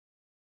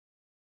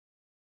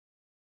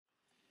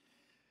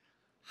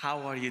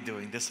How are you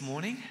doing this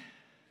morning?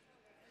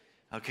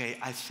 Okay,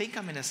 I think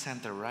I'm in the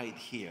center right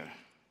here.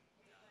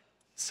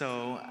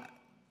 So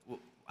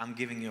I'm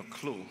giving you a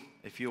clue.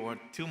 If you are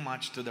too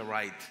much to the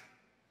right,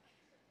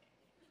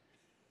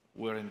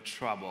 we're in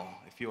trouble.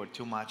 If you are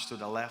too much to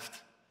the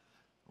left,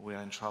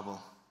 we're in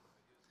trouble.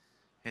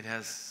 It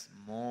has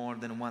more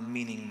than one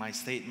meaning, my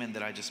statement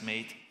that I just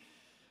made.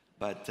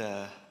 But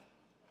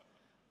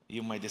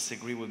you might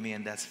disagree with me,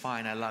 and that's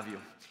fine. I love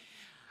you.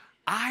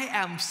 I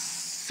am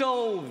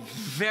so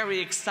very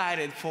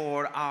excited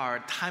for our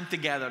time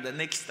together, the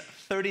next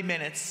 30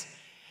 minutes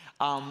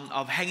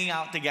of hanging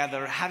out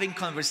together, having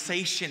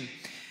conversation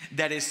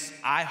that is,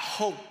 I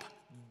hope,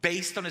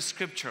 based on the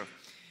scripture.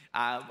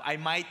 I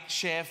might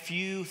share a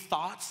few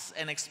thoughts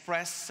and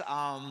express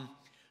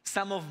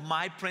some of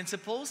my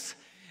principles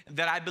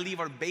that I believe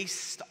are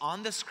based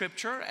on the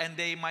scripture, and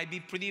they might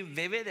be pretty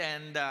vivid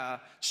and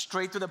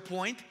straight to the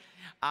point.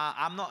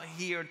 I'm not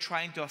here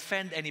trying to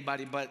offend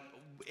anybody, but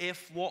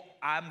if what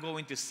I'm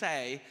going to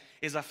say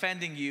is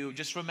offending you,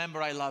 just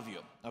remember I love you,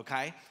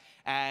 okay?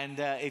 And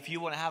if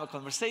you want to have a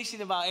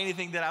conversation about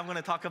anything that I'm going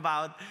to talk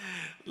about,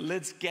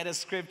 let's get a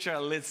scripture,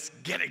 let's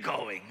get it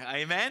going,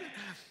 amen?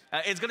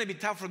 It's going to be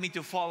tough for me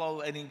to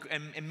follow an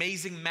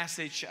amazing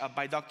message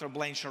by Dr.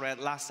 Blaine Charette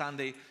last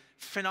Sunday.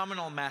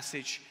 Phenomenal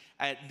message.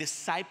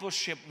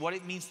 Discipleship, what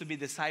it means to be a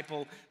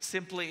disciple,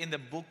 simply in the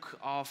book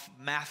of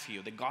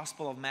Matthew, the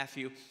Gospel of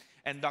Matthew.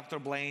 And Dr.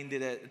 Blaine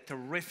did a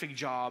terrific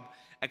job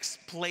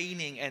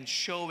explaining and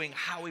showing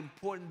how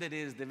important it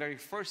is, the very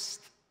first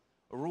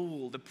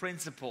rule, the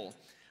principle,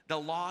 the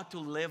law to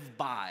live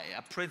by.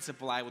 A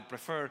principle I would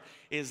prefer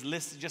is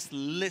just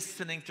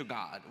listening to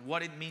God,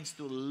 what it means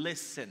to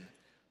listen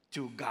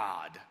to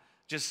God.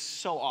 Just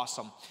so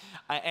awesome.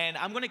 And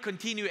I'm going to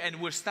continue, and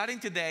we're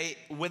starting today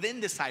within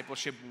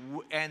discipleship.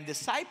 And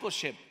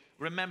discipleship,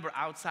 remember,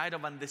 outside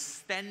of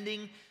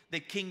understanding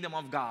the kingdom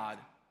of God,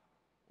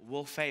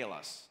 will fail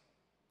us.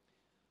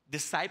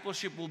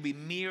 Discipleship will be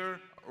mere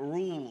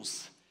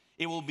rules.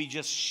 It will be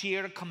just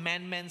sheer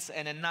commandments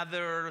and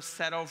another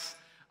set of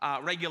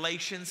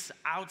regulations.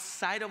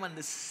 Outside of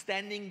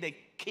understanding the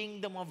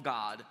kingdom of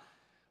God,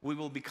 we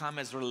will become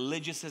as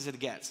religious as it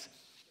gets.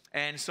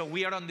 And so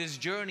we are on this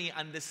journey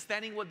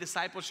understanding what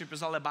discipleship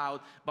is all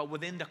about, but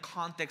within the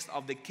context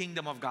of the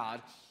kingdom of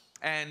God.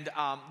 And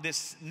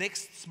this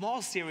next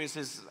small series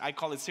is, I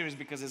call it series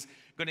because it's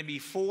going to be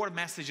 4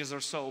 messages or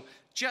so,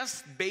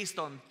 just based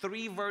on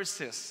 3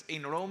 verses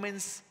in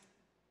Romans.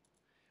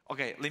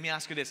 Okay, let me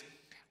ask you this.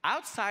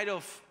 Outside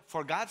of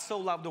 "For God so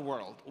loved the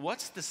world,"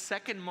 what's the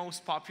second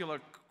most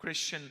popular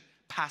Christian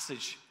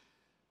passage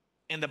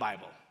in the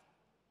Bible?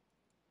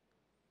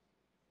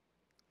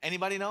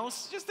 Anybody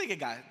knows? Just take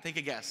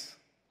a guess.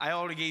 I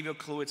already gave you a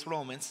clue. It's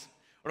Romans.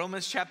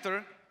 Romans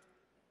chapter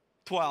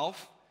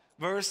 12,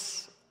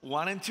 verse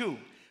 1 and 2.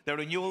 The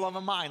renewal of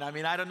a mind. I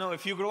mean, I don't know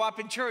if you grew up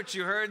in church,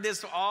 you heard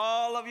this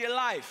all of your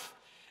life.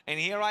 And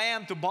here I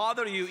am to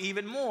bother you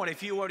even more.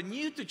 If you are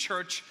new to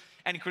church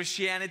and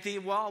Christianity,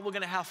 well, we're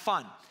going to have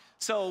fun.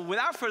 So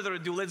without further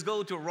ado, let's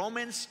go to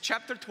Romans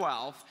chapter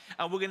 12.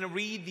 And we're going to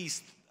read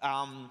these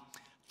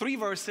 3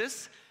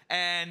 verses.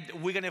 And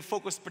we're going to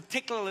focus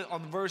particularly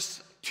on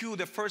verse 2,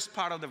 the first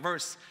part of the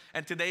verse.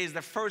 And today is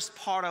the first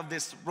part of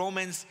this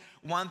Romans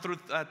 1 through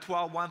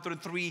 12, 1 through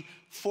 3,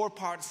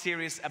 4-part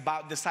series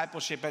about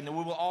discipleship. And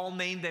we will all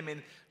name them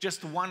in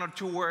just 1 or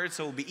 2 words,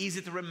 so it will be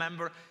easy to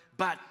remember.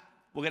 But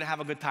we're going to have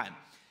a good time.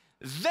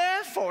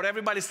 Therefore,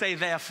 everybody say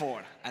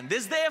therefore. And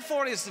this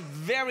therefore is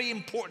very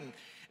important.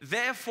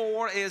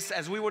 Therefore is,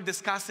 as we were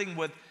discussing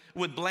with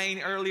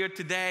Blaine earlier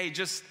today,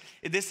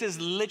 this is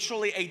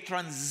literally a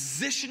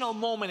transitional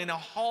moment in the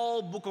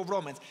whole book of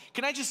Romans.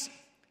 Can I just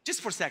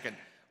for a second,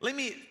 let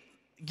me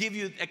give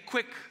you a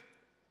quick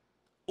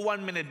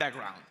 1-minute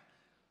background.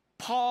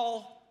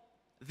 Paul,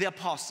 the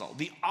apostle,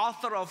 the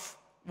author of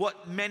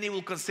what many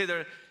will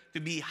consider to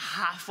be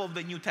half of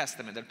the New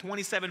Testament. There are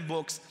 27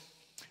 books.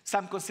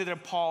 Some consider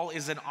Paul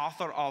is an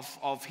author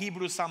of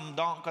Hebrews, some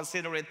don't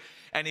consider it.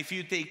 And if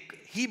you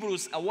take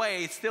Hebrews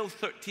away, it's still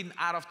 13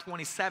 out of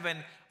 27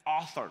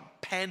 authored,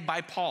 penned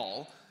by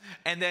Paul.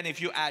 And then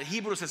if you add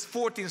Hebrews, it's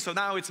 14, so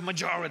now it's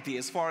majority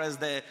as far as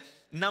the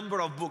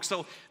number of books.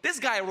 So this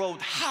guy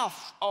wrote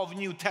half of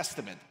New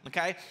Testament,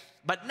 okay?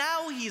 But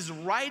now he's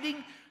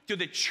writing to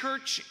the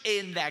church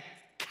in the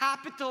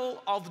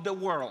capital of the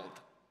world.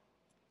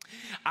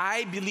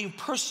 I believe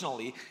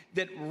personally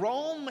that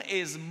Rome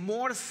is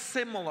more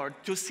similar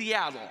to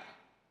Seattle,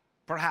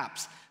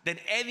 perhaps, than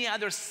any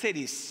other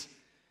cities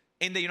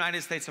in the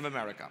United States of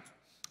America.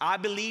 I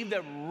believe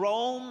that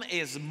Rome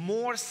is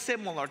more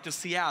similar to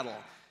Seattle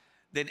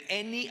than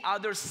any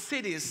other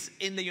cities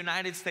in the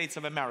United States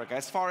of America.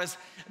 As far as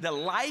the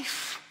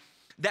life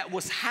that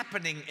was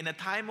happening in the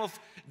time of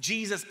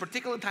Jesus,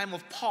 particular time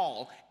of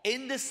Paul,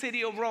 in the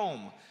city of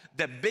Rome,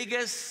 the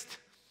biggest,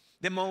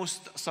 the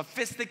most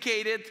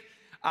sophisticated,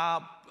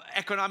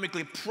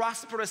 economically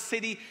prosperous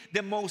city,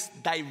 the most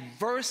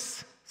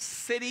diverse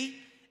city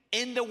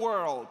in the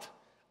world.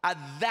 at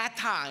that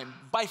time,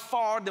 by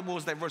far the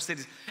most diverse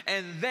cities.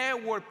 And there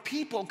were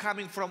people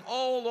coming from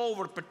all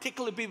over,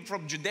 particularly people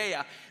from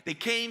Judea. They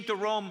came to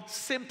Rome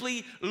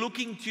simply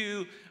looking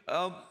to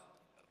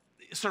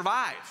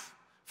survive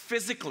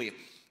physically.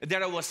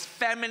 There was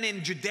famine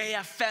in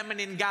Judea, famine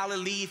in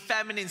Galilee,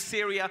 famine in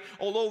Syria,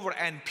 all over.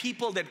 And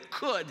people that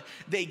could,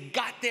 they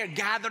got their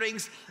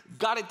gatherings,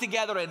 got it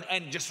together,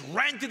 and just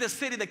ran to the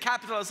city, the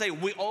capital, and say,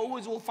 we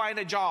always will find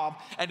a job,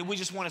 and we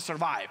just want to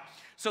survive.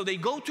 So they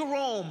go to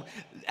Rome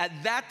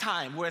at that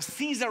time, where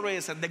Caesar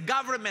is, and the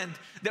government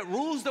that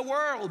rules the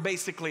world,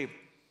 basically.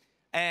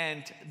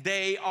 And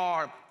they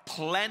are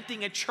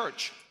planting a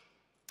church.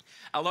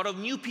 A lot of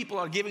new people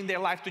are giving their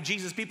life to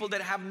Jesus, people that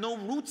have no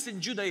roots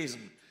in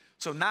Judaism.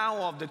 So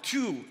now of the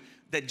two,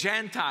 the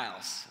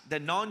Gentiles, the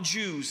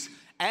non-Jews,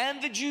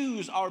 and the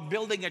Jews are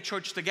building a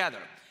church together.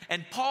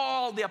 And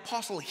Paul, the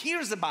apostle,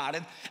 hears about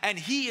it, and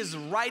he is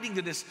writing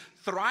to this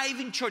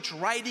thriving church,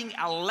 writing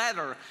a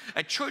letter,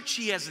 a church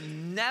he has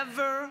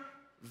never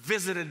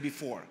visited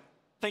before.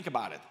 Think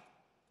about it.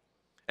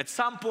 At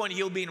some point,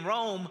 he'll be in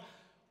Rome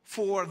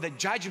for the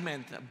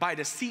judgment by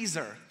the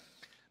Caesar,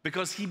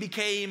 because he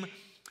became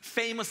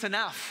famous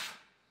enough.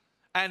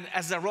 And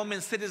as a Roman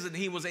citizen,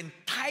 he was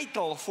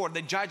entitled for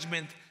the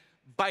judgment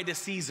by the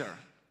Caesar,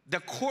 the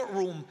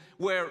courtroom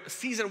where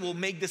Caesar will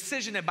make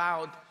decision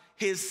about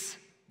his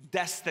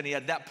destiny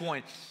at that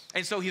point.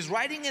 And so he's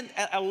writing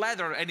a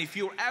letter, and if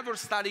you're ever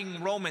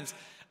studying Romans,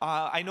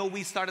 I know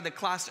we started the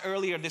class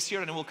earlier this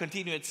year, and we'll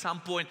continue at some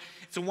point.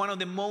 It's one of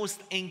the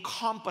most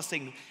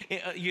encompassing,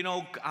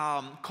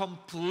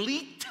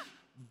 complete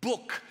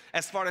book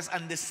as far as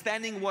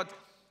understanding what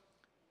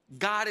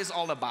God is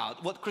all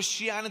about, what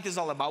Christianity is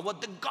all about, what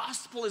the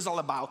gospel is all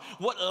about,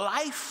 what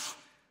life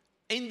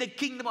in the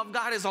kingdom of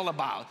God is all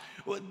about,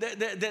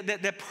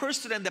 the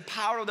person and the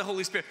power of the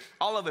Holy Spirit,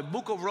 all of it.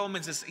 Book of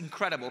Romans is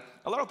incredible.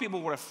 A lot of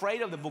people were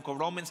afraid of the book of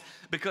Romans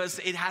because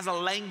it has a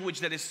language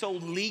that is so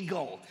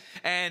legal,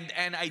 and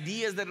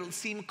ideas that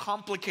seem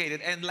complicated,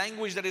 and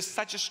language that is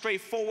such a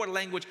straightforward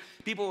language.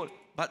 People,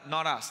 but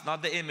not us,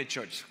 not the Image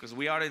Church, because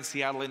we are in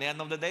Seattle in the end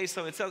of the day,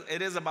 so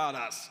it is about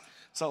us.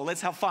 So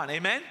let's have fun,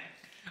 amen?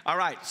 All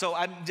right, so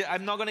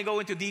I'm not going to go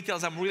into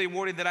details. I'm really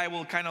worried that I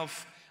will kind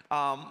of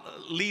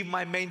leave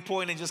my main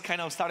point and just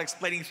kind of start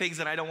explaining things,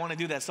 and I don't want to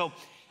do that. So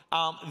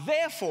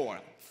therefore,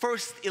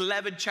 first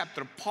 11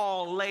 chapter,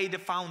 Paul laid the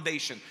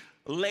foundation,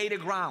 laid the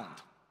ground.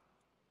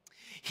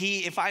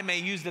 He, if I may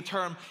use the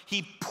term,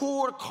 he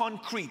poured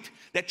concrete.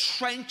 The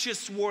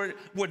trenches were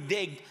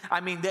digged. I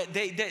mean,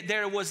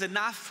 there was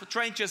enough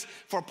trenches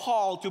for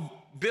Paul to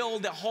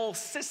build the whole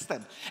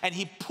system, and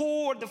he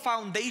poured the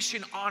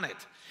foundation on it.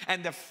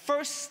 And the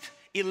first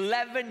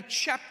 11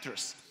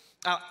 chapters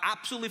are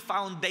absolutely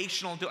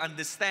foundational to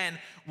understand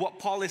what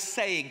Paul is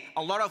saying.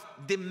 A lot of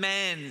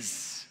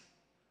demands,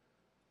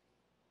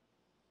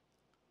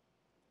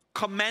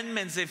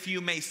 commandments, if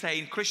you may say,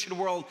 in Christian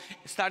world,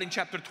 starting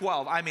chapter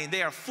 12. I mean,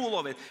 they are full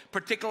of it,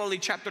 particularly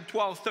chapter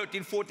 12,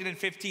 13, 14, and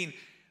 15.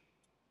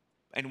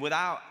 And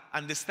without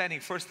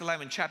understanding first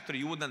 11 chapter,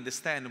 you wouldn't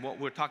understand what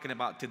we're talking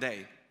about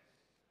today.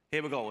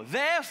 Here we go.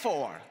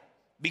 Therefore,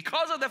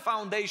 because of the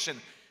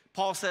foundation,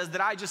 Paul says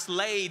that I just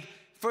laid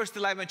first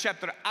 11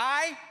 chapter,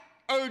 I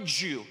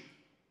urge you,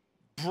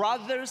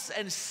 brothers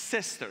and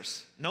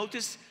sisters.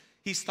 Notice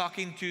he's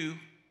talking to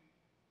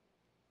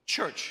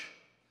church.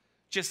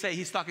 Just say,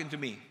 he's talking to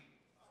me.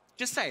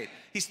 Just say it.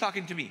 He's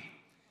talking to me.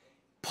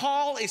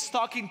 Paul is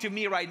talking to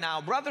me right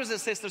now. Brothers and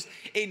sisters,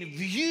 in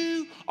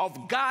view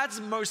of God's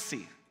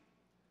mercy,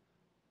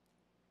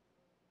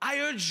 I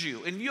urge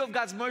you, in view of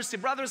God's mercy,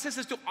 brothers and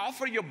sisters, to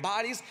offer your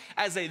bodies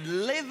as a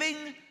living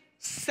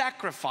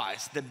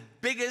sacrifice. The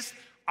biggest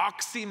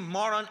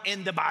oxymoron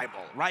in the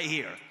Bible, right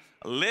here.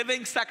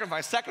 Living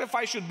sacrifice.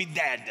 Sacrifice should be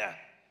dead.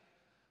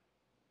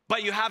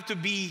 But you have to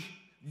be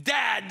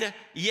dead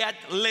yet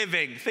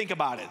living. Think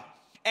about it.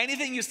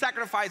 Anything you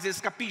sacrifice is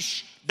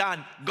capiche,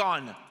 done,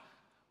 gone,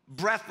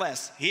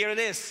 breathless. Here it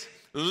is.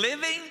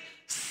 Living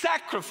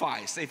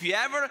sacrifice. If you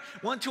ever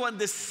want to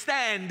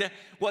understand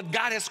what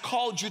God has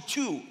called you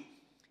to,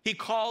 He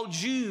called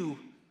you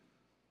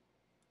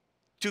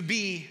to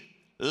be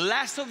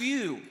less of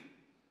you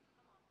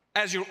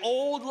as your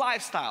old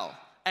lifestyle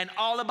and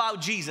all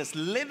about Jesus.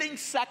 Living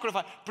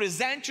sacrifice.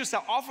 Present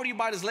yourself, offer your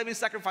body as living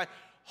sacrifice,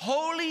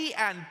 holy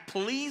and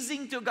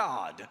pleasing to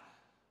God.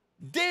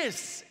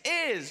 This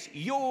is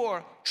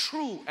your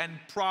true and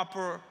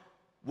proper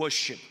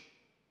worship.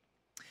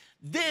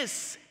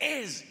 This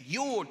is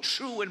your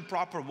true and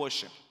proper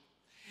worship.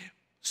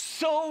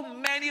 So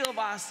many of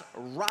us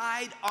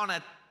ride on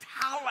a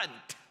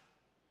talent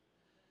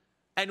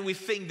and we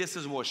think this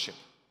is worship.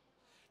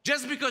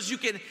 Just because you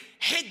can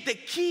hit the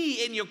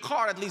key in your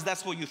car, at least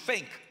that's what you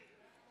think,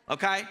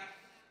 okay?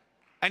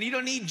 And you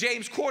don't need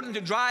James Corden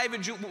to drive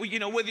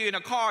with you in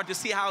a car to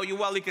see how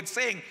well you can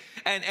sing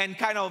and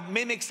kind of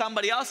mimic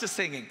somebody else's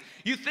singing.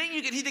 You think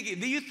you can hit the key.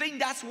 Do you think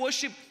that's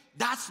worship?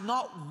 That's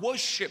not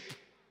worship.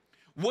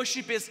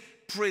 Worship is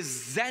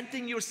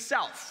presenting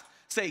yourself.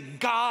 Say,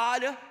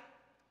 God,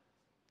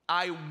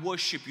 I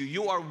worship you.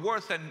 You are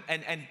worth,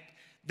 and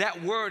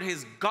that word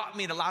has got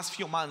me the last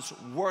few months,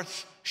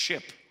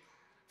 worship.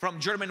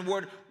 From German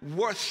word,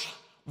 worth.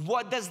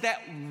 What does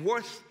that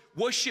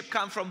worship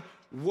come from?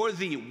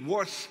 Worthy,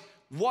 worth.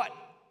 What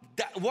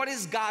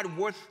is God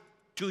worth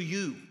to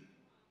you?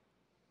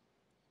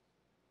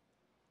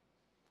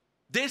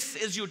 This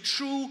is your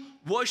true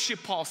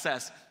worship, Paul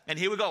says. And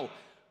here we go.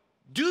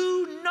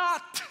 Do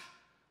not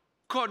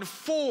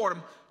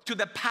conform to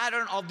the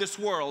pattern of this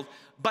world,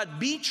 but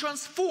be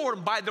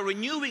transformed by the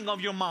renewing of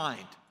your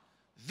mind.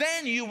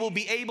 Then you will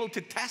be able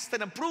to test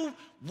and approve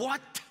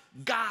what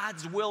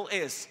God's will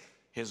is.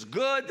 His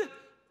good,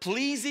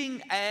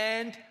 pleasing,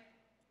 and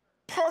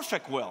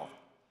perfect will.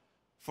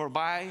 For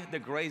by the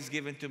grace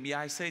given to me,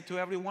 I say to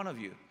every one of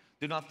you,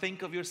 do not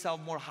think of yourself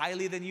more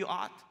highly than you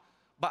ought,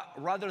 but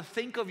rather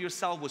think of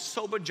yourself with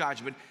sober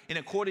judgment in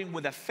accordance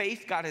with the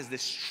faith God has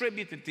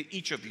distributed to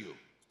each of you.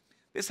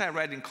 This I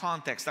read in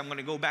context. I'm going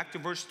to go back to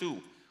verse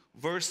 2.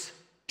 Verse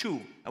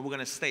 2, and we're going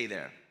to stay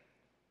there.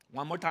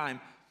 One more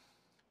time.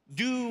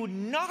 Do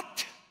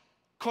not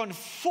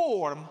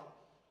conform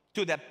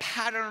to the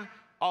pattern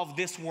of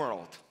this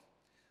world.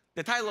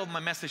 The title of my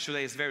message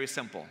today is very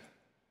simple.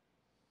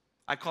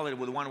 I call it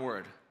with one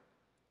word.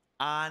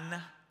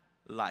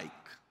 Unlike.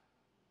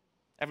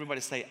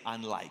 Everybody say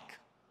unlike.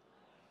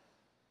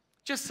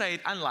 Just say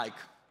it, unlike.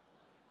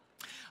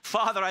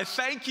 Father, I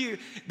thank you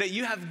that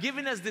you have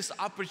given us this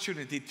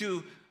opportunity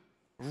to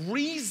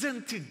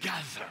reason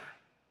together.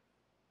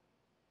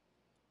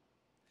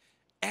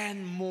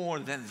 And more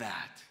than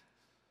that,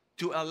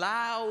 to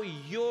allow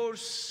your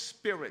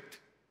Spirit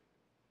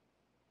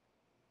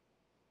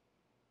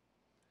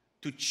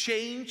to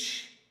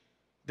change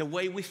the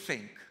way we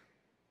think.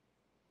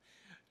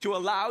 To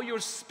allow your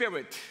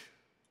Spirit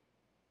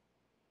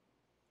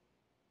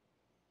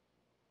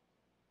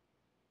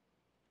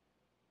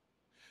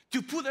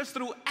to put us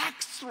through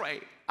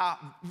X-ray,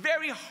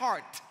 very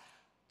hard,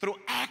 through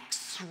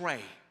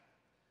X-ray,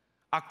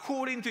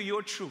 according to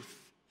your truth.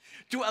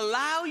 To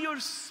allow your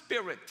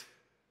Spirit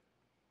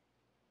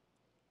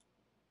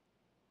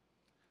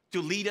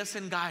to lead us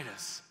and guide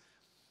us.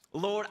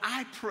 Lord,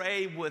 I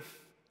pray with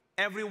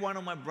every one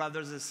of my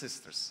brothers and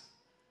sisters.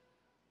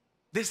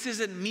 This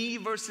isn't me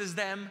versus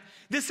them.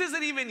 This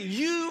isn't even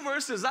you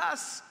versus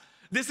us.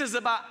 This is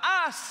about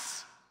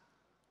us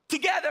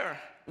together.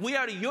 We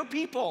are your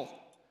people.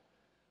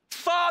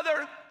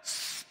 Father,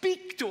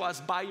 speak to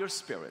us by your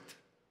Spirit.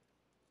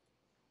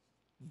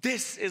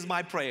 This is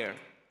my prayer.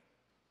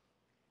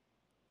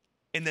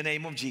 In the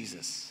name of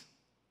Jesus.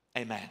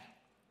 Amen.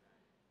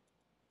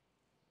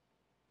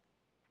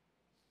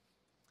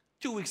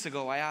 2 weeks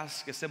ago, I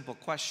asked a simple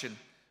question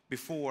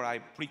before I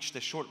preached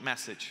a short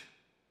message.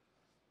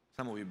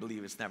 Some of you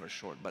believe it's never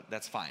short, but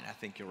that's fine. I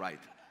think you're right.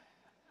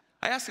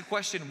 I asked the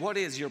question, what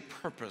is your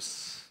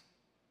purpose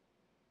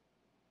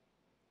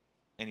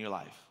in your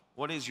life?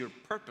 What is your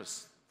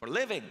purpose for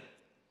living?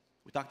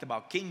 We talked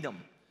about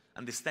kingdom,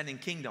 understanding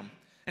kingdom.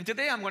 And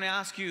today I'm going to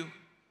ask you,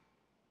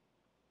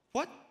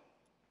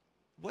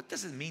 what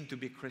does it mean to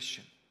be a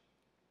Christian?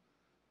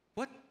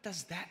 What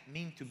does that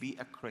mean to be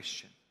a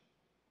Christian?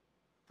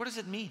 What does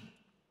it mean?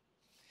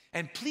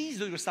 And please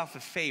do yourself a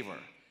favor.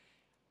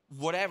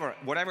 Whatever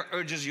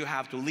urges you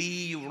have to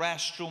leave,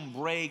 restroom,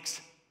 breaks,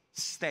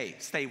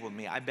 stay with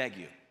me, I beg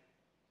you.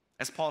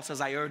 As Paul says,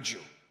 I urge you,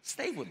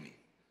 stay with me,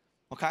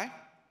 okay?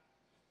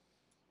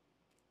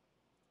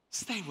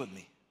 Stay with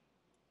me.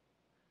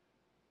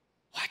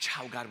 Watch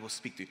how God will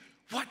speak to you.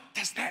 What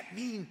does that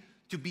mean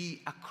to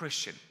be a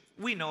Christian?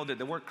 We know that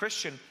the word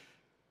Christian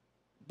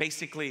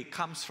basically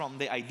comes from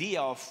the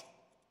idea of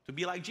to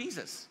be like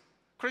Jesus.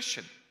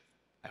 Christian.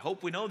 I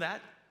hope we know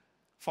that.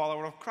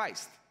 Follower of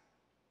Christ.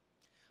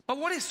 But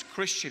what is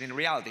Christian in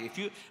reality?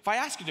 If I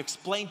ask you to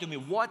explain to me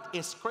what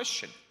is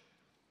Christian,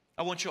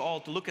 I want you all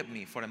to look at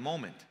me for a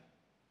moment.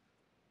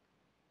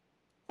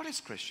 What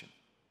is Christian?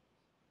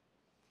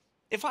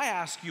 If I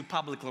ask you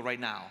publicly right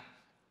now,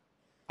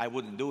 I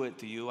wouldn't do it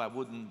to you. I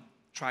wouldn't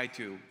try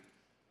to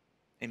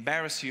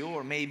embarrass you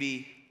or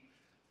maybe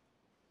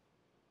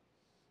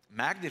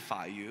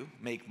magnify you,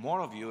 make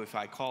more of you if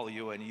I call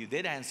you and you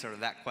did answer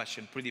that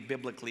question pretty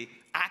biblically,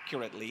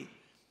 accurately.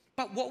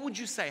 But what would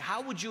you say?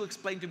 How would you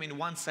explain to me in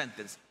one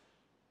sentence?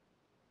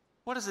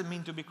 What does it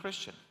mean to be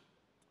Christian?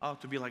 Oh,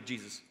 to be like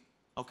Jesus.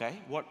 Okay,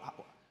 what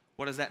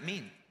does that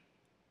mean?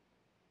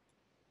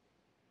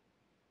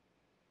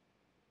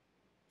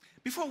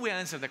 Before we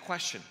answer the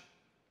question,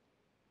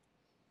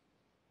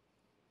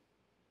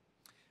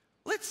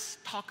 let's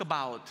talk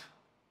about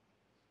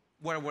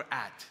where we're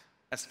at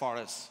as far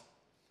as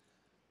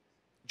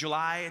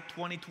July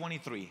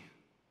 2023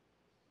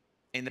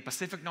 in the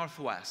Pacific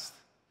Northwest,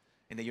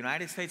 in the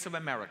United States of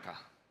America.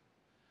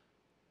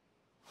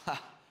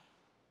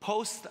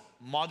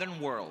 Post-modern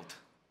world,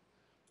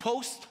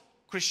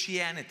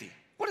 post-Christianity.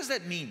 What does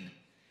that mean?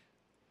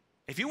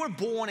 If you were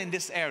born in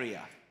this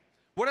area,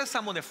 what are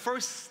some of the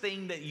first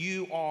things that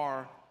you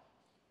are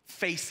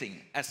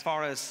facing as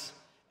far as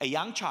a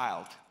young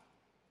child?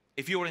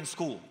 If you were in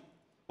school,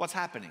 what's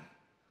happening?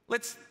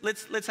 Let's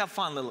have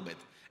fun a little bit.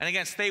 And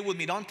again, stay with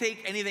me. Don't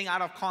take anything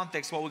out of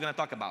context what we're going to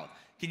talk about.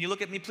 Can you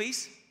look at me,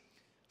 please?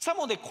 Some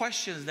of the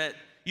questions that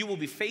you will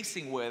be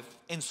facing with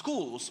in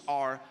schools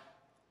are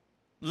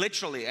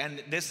literally,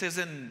 and this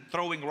isn't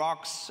throwing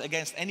rocks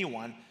against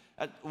anyone,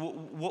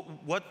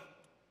 what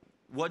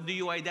do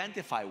you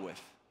identify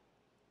with?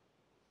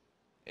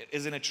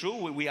 Isn't it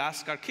true? We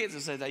ask our kids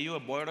and say, are you a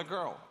boy or a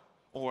girl?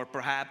 Or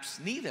perhaps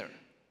neither.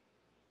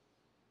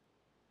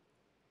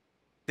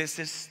 This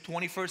is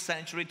 21st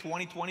century,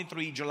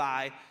 2023,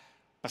 July,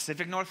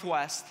 Pacific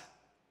Northwest.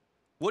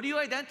 What do you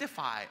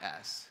identify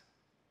as?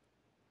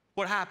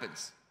 What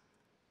happens?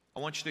 I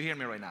want you to hear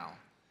me right now.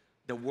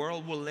 The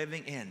world we're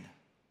living in.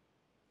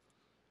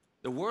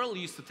 The world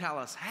used to tell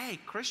us, hey,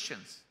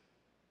 Christians,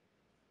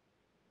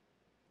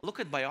 look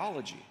at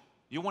biology.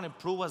 You want to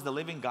prove us the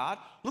living God?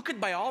 Look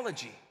at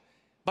biology.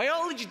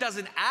 Biology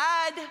doesn't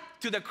add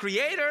to the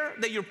creator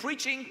that you're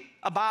preaching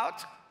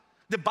about.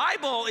 The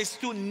Bible is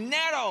too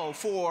narrow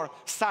for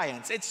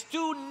science. It's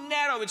too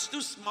narrow. It's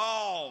too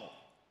small.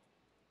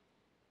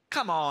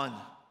 Come on.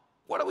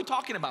 What are we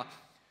talking about?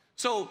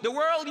 So the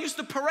world used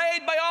to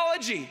parade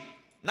biology.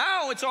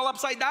 Now it's all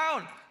upside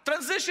down.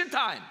 Transition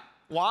time.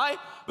 Why?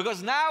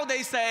 Because now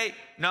they say,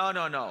 no,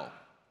 no, no.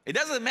 It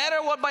doesn't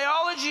matter what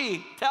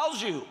biology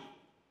tells you.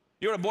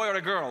 You're a boy or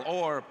a girl,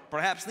 or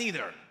perhaps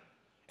neither.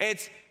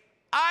 It's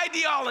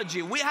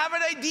ideology. We have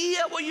an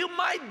idea what you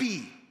might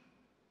be.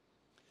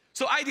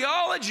 So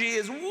ideology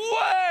is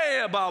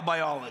way above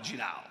biology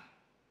now.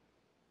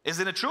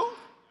 Isn't it true?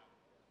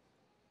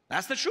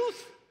 That's the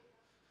truth.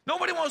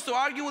 Nobody wants to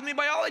argue with me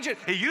biology.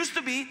 It used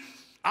to be,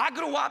 I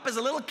grew up as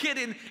a little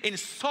kid in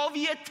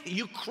Soviet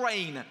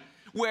Ukraine,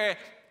 where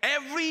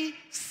every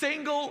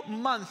single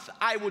month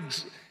I would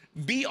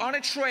be on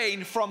a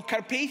train from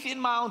Carpathian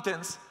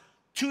Mountains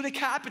to the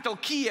capital,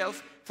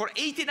 Kiev, for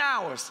 18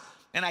 hours.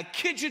 And I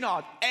kid you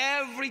not,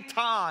 every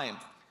time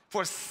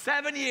for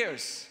 7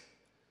 years,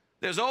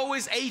 there's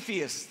always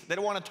atheists that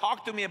want to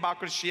talk to me about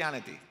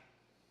Christianity.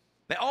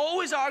 They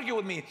always argue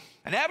with me.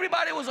 And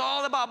everybody was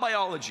all about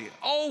biology,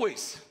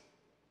 always.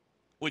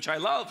 Which I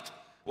loved.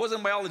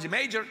 Wasn't a biology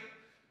major,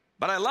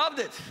 but I loved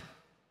it.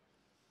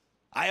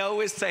 I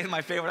always say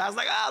my favorite, I was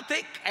like, I'll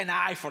take an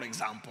eye, for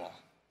example.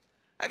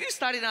 Have you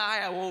studied an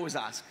eye? I always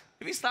ask.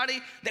 Have you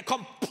studied the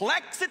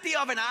complexity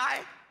of an eye?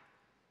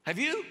 Have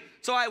you?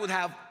 So I would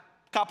have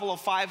a couple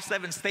of 5,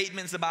 7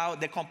 statements about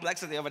the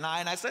complexity of an eye.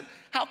 And I said,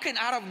 how can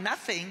out of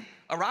nothing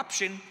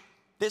eruption,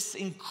 this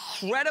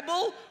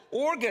incredible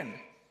organ,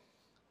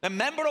 a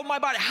member of my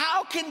body,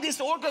 how can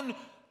this organ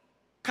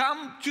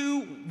come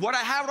to what I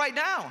have right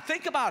now?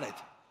 Think about it.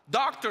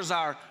 Doctors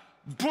are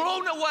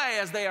blown away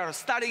as they are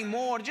studying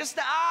more, just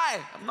the eye.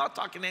 I'm not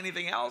talking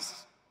anything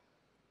else.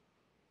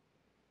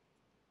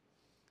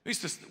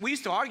 We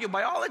used to argue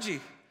biology.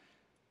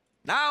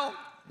 Now,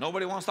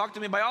 nobody wants to talk to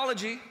me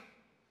biology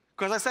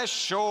because I said,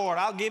 sure,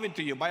 I'll give it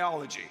to you,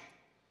 biology.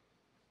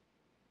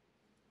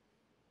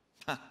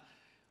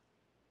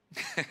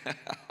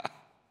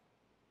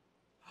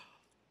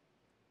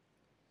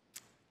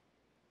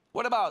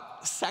 What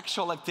about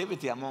sexual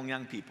activity among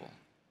young people?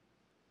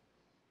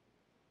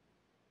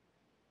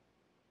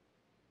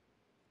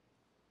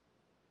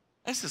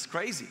 This is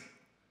crazy.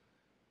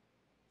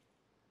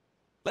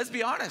 Let's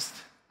be honest.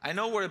 I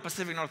know we're in the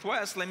Pacific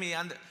Northwest. Let me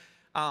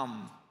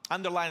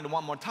underline it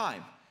one more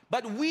time.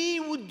 But we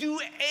would do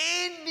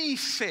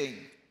anything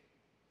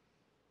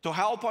to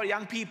help our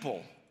young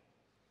people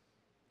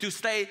to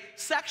stay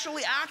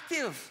sexually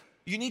active.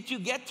 You need to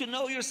get to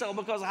know yourself,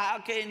 because how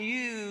can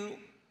you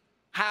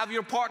have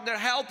your partner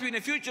help you in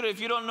the future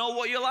if you don't know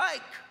what you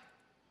like?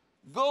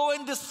 Go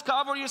and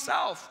discover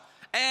yourself.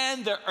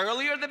 And the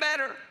earlier the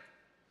better.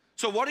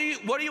 So what do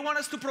you want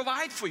us to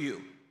provide for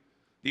you?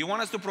 Do you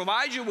want us to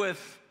provide you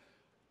with,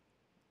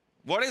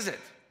 what is it?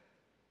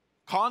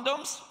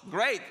 Condoms?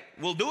 Great,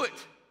 we'll do it.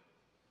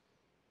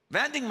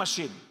 Vending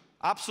machine?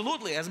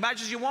 Absolutely, as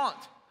much as you want.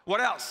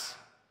 What else?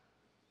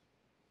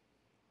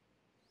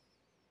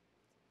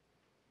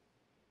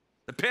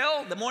 The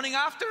pill the morning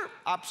after?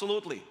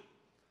 Absolutely.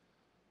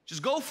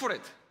 Just go for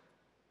it.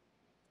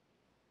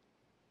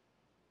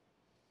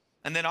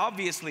 And then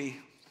obviously,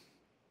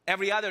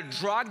 every other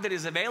drug that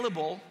is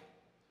available,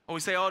 we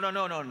say, oh,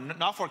 no,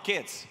 not for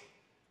kids.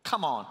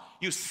 Come on.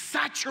 You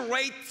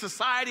saturate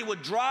society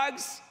with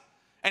drugs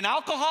and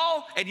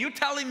alcohol, and you're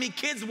telling me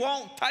kids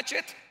won't touch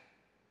it?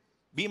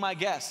 Be my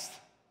guest.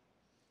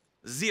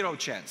 Zero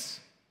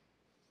chance.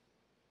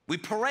 We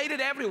parade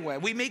it everywhere.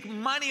 We make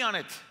money on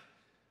it.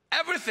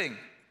 Everything.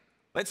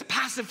 Let's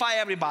pacify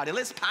everybody.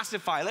 Let's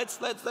pacify.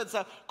 Let's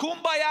a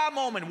kumbaya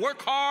moment.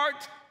 Work hard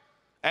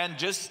and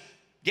just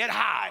get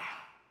high.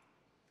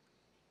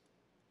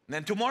 And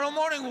then tomorrow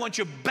morning we want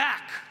you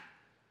back.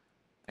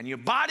 And your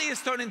body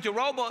is turned into a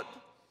robot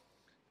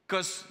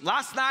because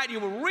last night you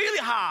were really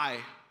high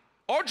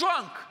or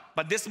drunk.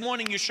 But this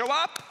morning you show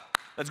up.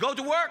 Let's go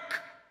to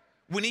work.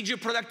 We need your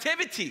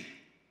productivity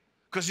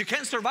because you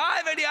can't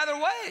survive any other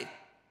way.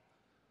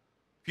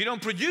 If you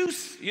don't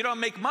produce, you don't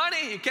make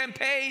money, you can't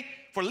pay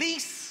for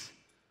lease,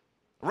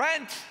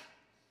 rent,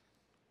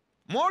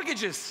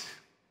 mortgages.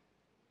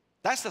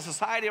 That's the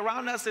society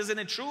around us, isn't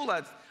it true?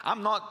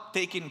 I'm not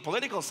taking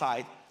political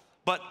side,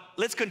 but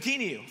let's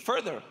continue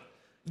further.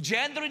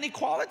 Gender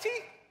inequality?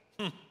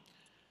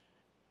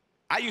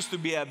 I used to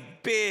be a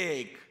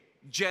big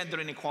gender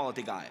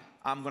inequality guy.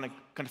 I'm going to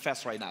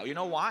confess right now. You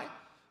know why?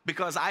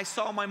 Because I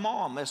saw my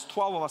mom. There's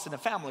 12 of us in the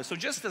family. So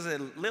just as a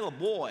little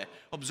boy,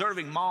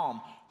 observing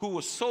mom, who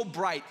was so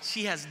bright,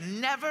 she has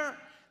never,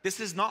 this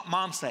is not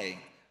mom saying,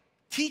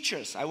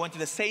 teachers, I went to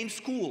the same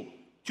school,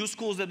 2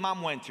 schools that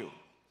mom went to.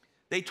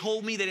 They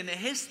told me that in the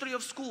history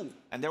of school,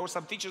 and there were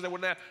some teachers that were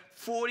there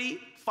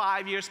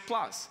 45 years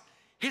plus,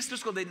 history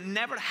school, they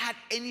never had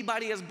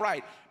anybody as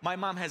bright. My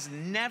mom has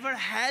never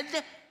had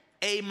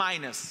A-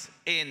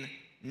 in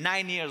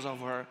 9 years of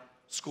her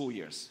school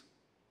years.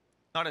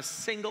 Not a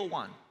single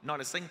one,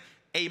 not a single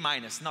A-,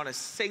 not a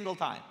single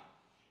time.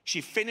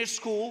 She finished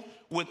school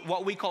with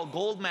what we call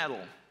gold medal.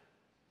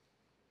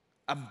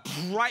 A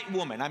bright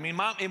woman. I mean,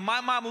 if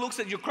my mom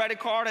looks at your credit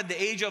card at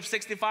the age of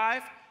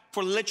 65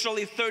 for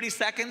literally 30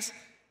 seconds,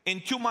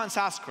 in 2 months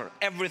ask her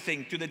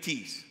everything to the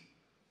T's.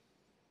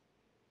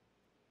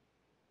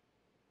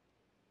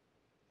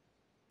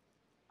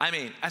 I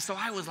mean, so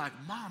I was like,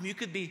 Mom, you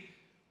could be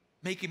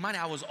making money.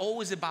 I was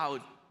always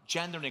about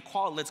gender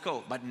inequality. Let's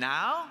go. But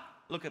now,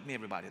 look at me,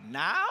 everybody.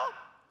 Now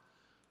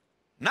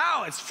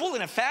it's full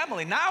in a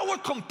family. Now we're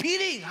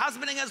competing,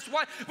 husband against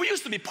wife. We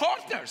used to be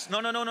partners. No,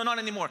 not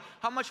anymore.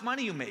 How much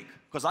money you make?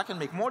 Because I can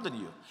make more than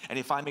you. And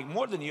if I make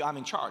more than you, I'm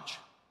in charge.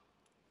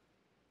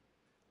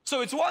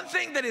 So it's one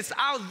thing that is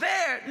out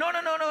there. No.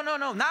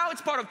 Now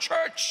it's part of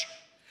church.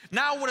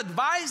 Now we're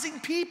advising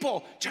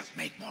people, just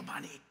make more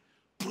money.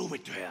 Prove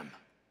it to him.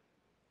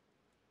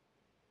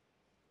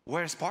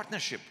 Where's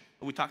partnership?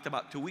 We talked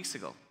about 2 weeks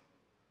ago.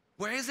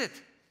 Where is it?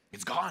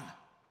 It's gone.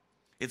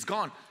 It's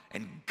gone.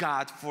 And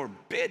God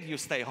forbid you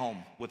stay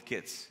home with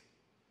kids.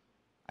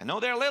 I know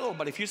they're little,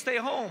 but if you stay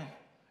home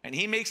and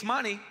he makes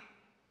money,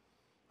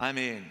 I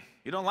mean,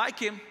 you don't like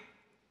him,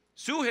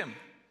 sue him.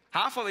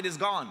 Half of it is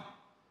gone.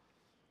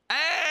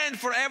 And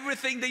for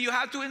everything that you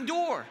have to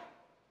endure.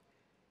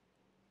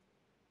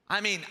 I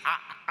mean,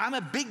 I'm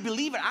a big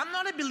believer. I'm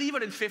not a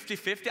believer in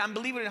 50-50. I'm a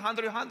believer in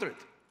 100-100.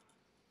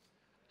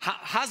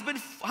 Husband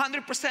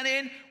 100%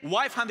 in,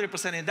 wife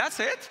 100% in. That's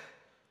it.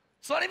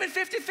 It's not even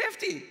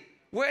 50-50.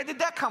 Where did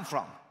that come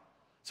from?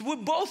 So we're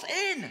both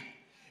in.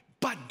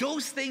 But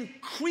those things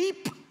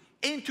creep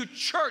into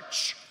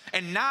church.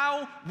 And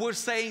now we're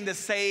saying the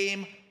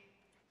same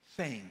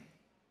thing.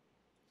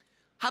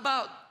 How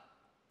about,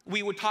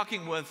 we were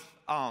talking with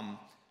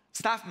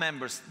staff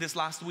members this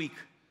last week.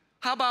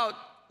 How about,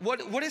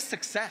 what is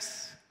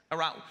success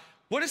around?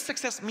 What does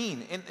success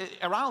mean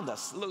around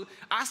us? Look,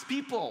 ask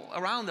people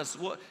around us,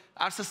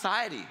 our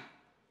society,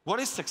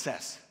 what is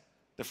success?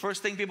 The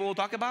first thing people will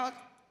talk about?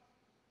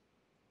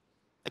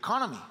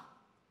 Economy.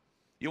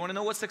 You want to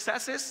know what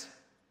success is?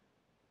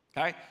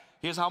 Okay,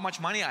 here's how much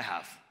money I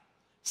have.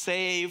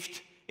 Saved,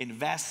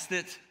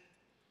 invested.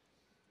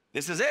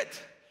 This is it.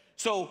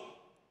 So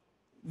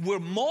we're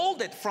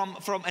molded from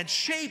and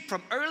shaped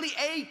from early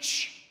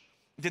age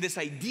to this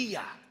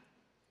idea.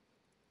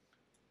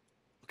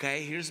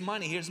 Okay, here's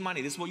money, here's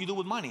money. This is what you do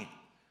with money.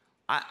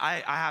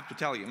 I have to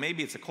tell you,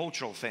 maybe it's a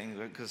cultural thing,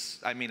 because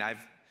I mean, I've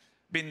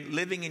been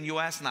living in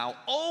US now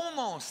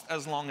almost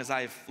as long as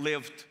I've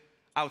lived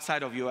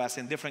outside of US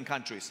in different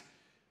countries.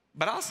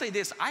 But I'll say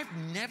this, I've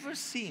never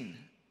seen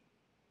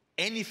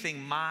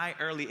anything my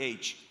early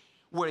age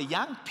where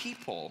young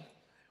people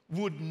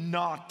would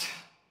not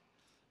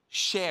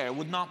share,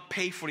 would not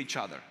pay for each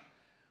other.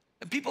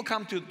 People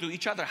come to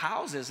each other's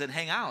houses and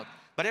hang out,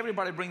 but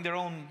everybody bring their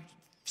own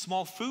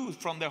small food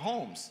from their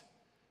homes.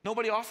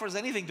 Nobody offers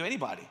anything to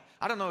anybody.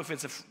 I don't know if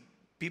it's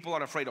people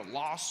are afraid of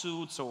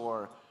lawsuits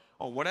or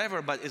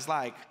whatever, but it's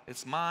like,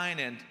 it's mine,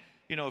 and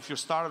you know, if you're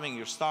starving,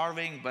 you're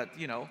starving, but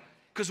you know,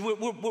 because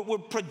we're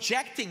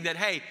projecting that,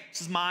 hey,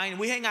 this is mine.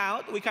 We hang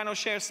out, we kind of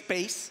share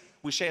space.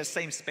 We share the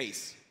same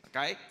space,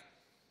 okay?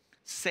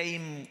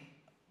 Same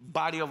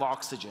body of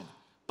oxygen.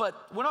 But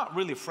we're not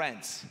really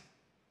friends.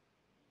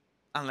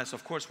 Unless,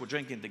 of course, we're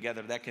drinking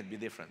together. That can be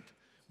different.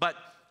 But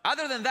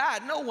other than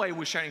that, no way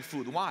we're sharing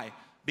food. Why?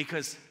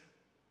 Because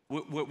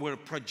we're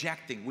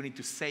projecting. We need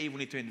to save. We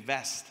need to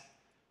invest.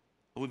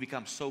 We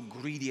become so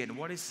greedy. And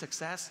what is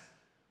success?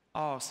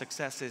 Oh,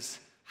 success is,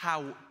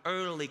 how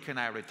early can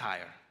I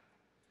retire?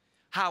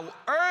 How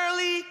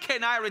early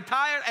can I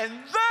retire? And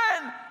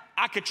then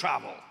I could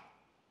travel.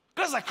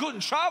 Because I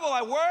couldn't travel.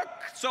 I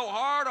worked so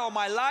hard all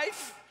my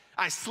life.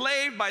 I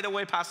slaved. By the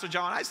way, Pastor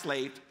John, I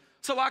slaved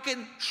so I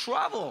can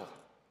travel.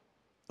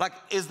 Like,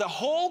 is the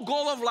whole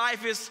goal of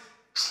life is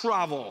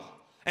travel.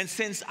 And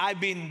since I've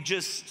been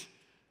just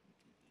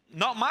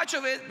not much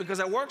of it because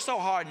I work so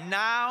hard,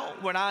 now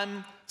when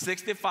I'm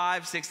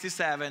 65,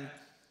 67,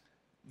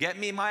 get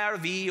me my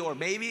RV, or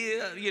maybe,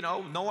 you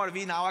know, no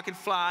RV, now I can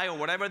fly, or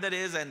whatever that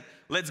is, and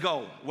let's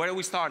go. Where are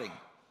we starting?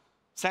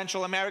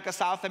 Central America,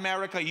 South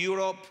America,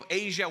 Europe,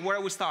 Asia, where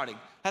are we starting?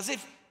 As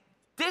if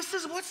this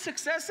is what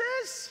success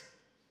is.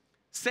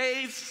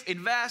 Save,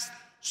 invest,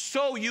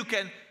 so you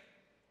can.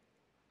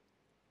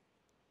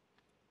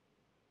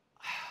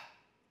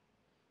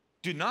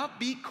 Do not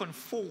be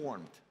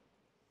conformed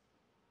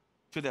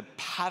to the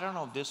pattern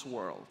of this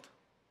world.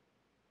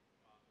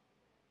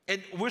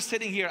 And we're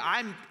sitting here,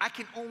 I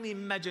can only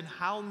imagine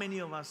how many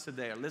of us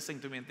today are listening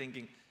to me and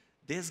thinking,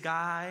 this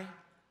guy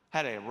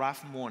had a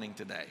rough morning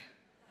today.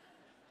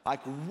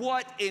 Like,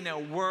 what in the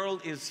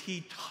world is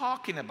he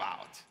talking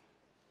about?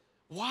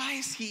 Why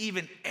is he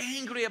even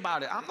angry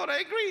about it? I'm not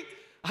angry.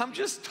 I'm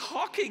just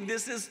talking.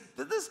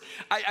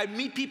 I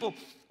meet people.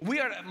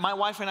 My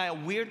wife and I are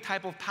weird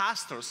type of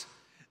pastors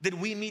that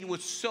we meet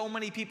with so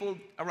many people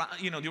around,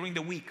 during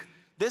the week.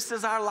 This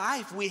is our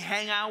life. We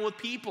hang out with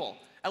people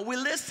and we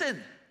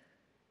listen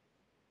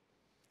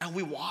and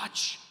we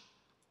watch.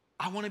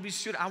 I want to be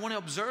student. I want to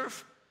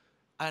observe.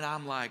 And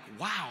I'm like,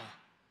 wow,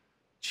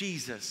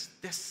 Jesus,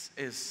 this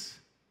is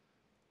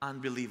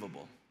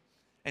unbelievable.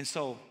 And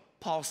so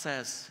Paul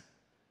says,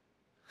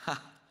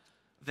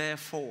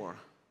 therefore,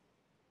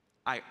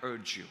 I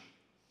urge you.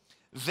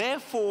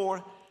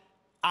 Therefore,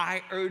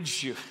 I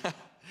urge you.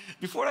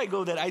 Before I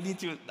go there,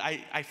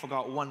 I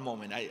forgot one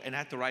moment. And I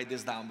had to write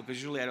this down because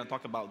usually I don't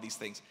talk about these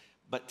things.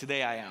 But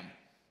today I am.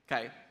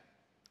 Okay?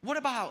 What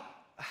about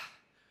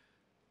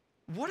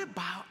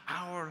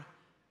our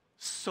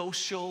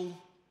social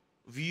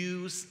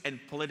views and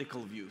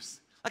political views?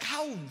 Like,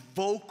 how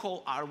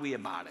vocal are we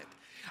about it?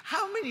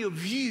 How many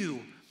of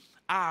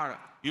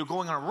you're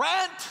going on a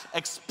rant,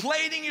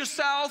 explaining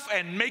yourself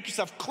and make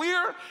yourself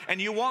clear,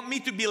 and you want me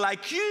to be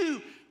like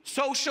you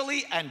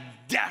socially and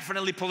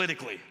definitely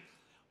politically.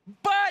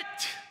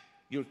 But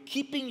you're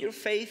keeping your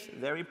faith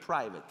very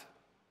private.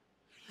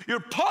 Your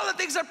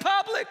politics are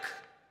public.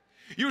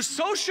 Your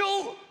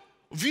social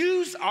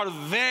views are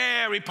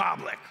very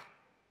public.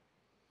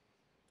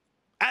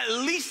 At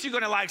least you're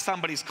going to like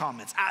somebody's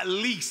comments. At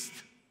least.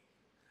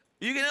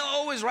 You can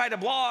always write a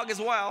blog as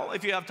well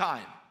if you have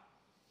time.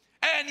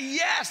 And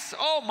yes,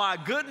 oh my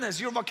goodness,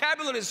 your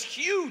vocabulary is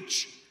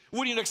huge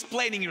when you're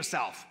explaining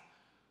yourself.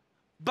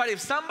 But if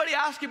somebody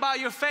asks you about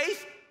your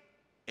faith,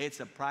 it's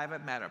a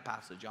private matter,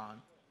 Pastor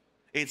John.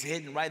 It's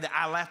hidden right there.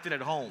 I left it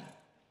at home.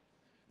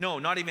 No,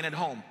 not even at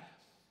home.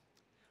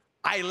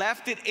 I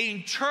left it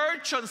in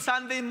church on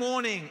Sunday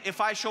morning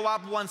if I show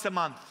up once a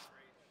month.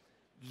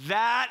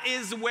 That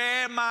is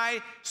where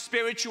my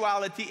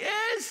spirituality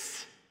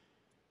is.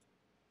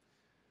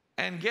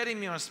 And getting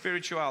me on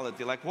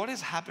spirituality, like what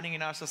is happening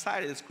in our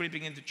society that's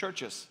creeping into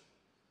churches?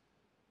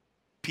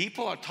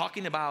 People are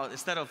talking about,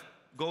 instead of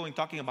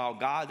talking about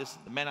God, this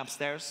the man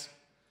upstairs.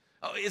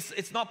 Oh,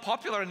 it's not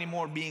popular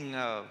anymore being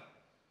a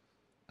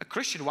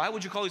Christian. Why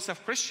would you call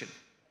yourself Christian?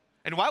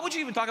 And why would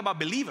you even talk about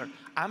believer?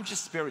 I'm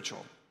just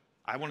spiritual.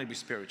 I want to be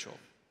spiritual.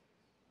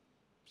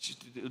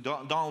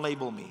 Don't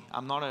label me.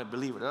 I'm not a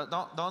believer.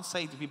 Don't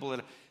say to people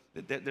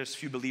that there's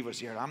few believers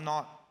here. I'm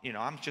not,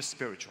 I'm just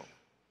spiritual.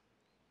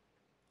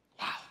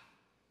 Wow.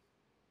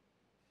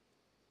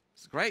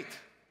 It's great.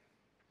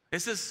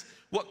 This is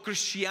what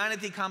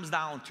Christianity comes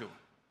down to.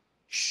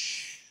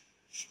 Shh.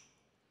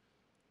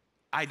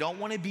 I don't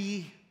want to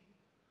be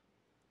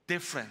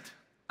different.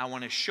 I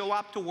want to show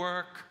up to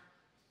work.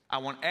 I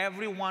want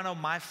every one of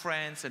my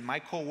friends and my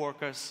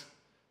co-workers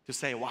to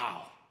say,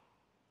 wow,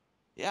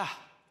 yeah,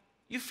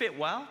 you fit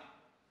well.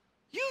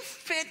 You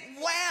fit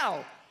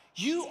well.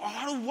 You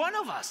are one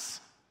of us.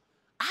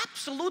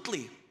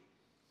 Absolutely.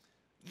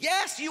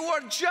 Yes, you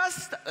are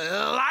just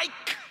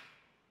like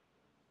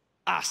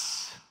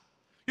us.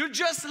 You're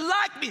just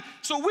like me.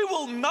 So we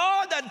will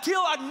nod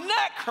until our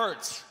neck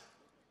hurts.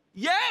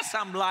 Yes,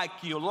 I'm like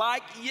you.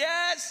 Like,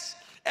 yes.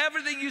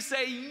 Everything you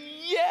say,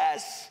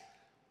 yes.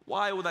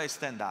 Why would I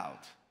stand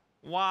out?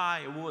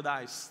 Why would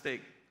I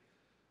stick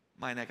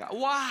my neck out?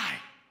 Why?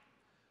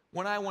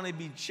 When I want to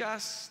be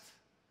just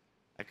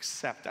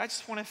accepted. I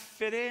just want to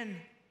fit in.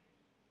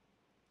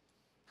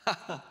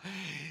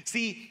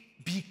 See,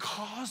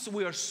 because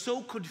we are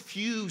so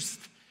confused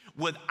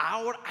with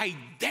our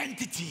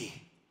identity,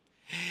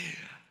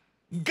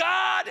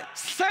 God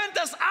sent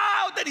us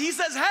out and He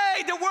says,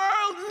 hey, the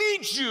world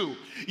needs you.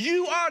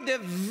 You are the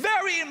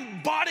very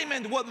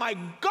embodiment of what my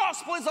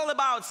gospel is all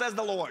about, says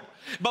the Lord.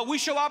 But we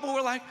show up and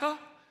we're like, oh,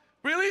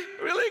 really?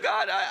 Really,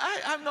 God?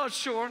 I'm not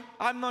sure.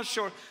 I'm not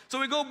sure. So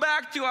we go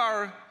back to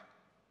our,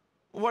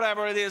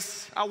 whatever it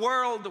is, our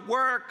world,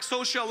 work,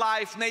 social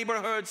life,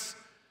 neighborhoods,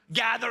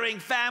 gathering,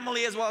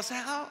 family as well.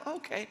 Say, oh,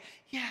 okay.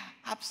 Yeah,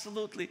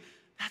 absolutely.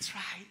 That's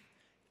right.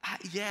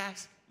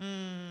 Yes.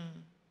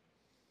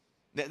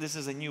 This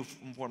is a new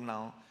form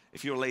now.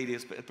 If you're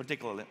ladies,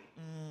 particularly.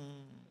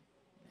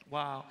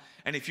 Wow.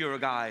 And if you're a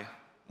guy,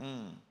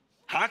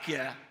 heck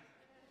yeah.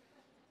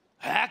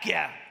 Heck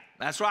yeah.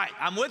 That's right.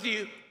 I'm with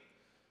you.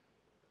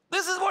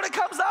 This is what it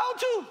comes down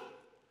to.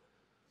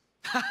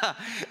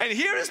 And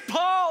here is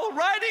Paul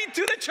writing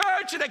to the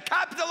church in the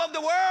capital of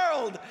the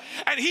world.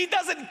 And he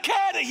doesn't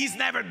care that he's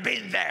never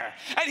been there.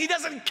 And he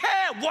doesn't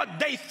care what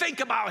they think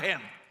about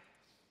him.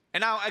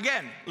 And now,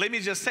 again, let me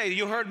just say,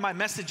 you heard my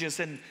messages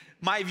and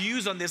my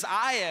views on this.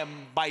 I am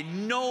by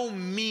no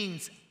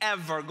means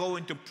ever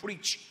going to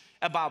preach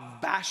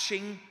about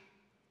bashing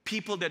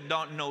people that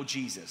don't know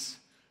Jesus.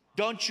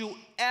 Don't you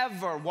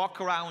ever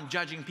walk around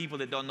judging people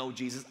that don't know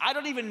Jesus. I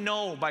don't even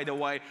know, by the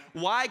way,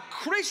 why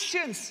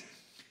Christians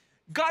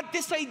got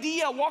this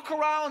idea, walk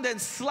around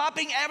and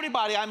slapping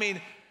everybody. I mean,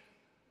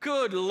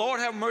 good Lord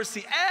have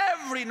mercy.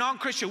 Every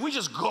non-Christian, we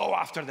just go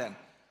after them.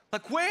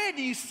 Like, where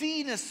do you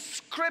see in the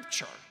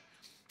scripture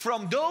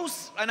from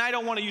those, and I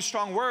don't want to use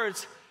strong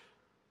words,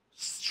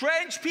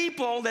 strange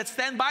people that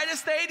stand by the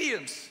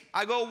stadiums?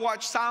 I go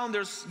watch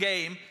Sounders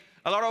game.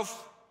 A lot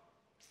of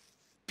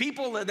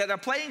people that are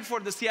playing for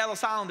the Seattle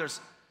Sounders,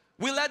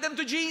 we led them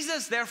to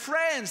Jesus. They're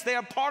friends. They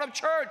are part of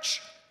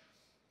church.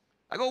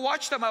 I go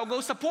watch them. I'll go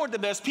support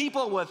them. There's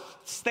people with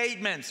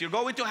statements. You're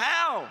going to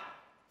hell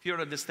if you're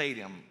at the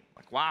stadium.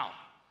 Like, wow.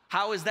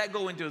 How is that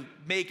going to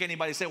make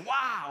anybody say,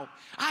 wow,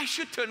 I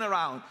should turn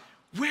around?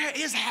 Where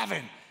is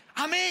heaven?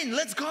 I'm in.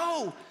 Let's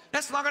go.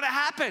 That's not going to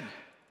happen.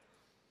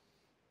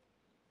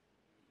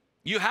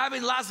 You have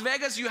in Las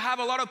Vegas, you have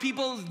a lot of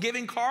people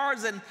giving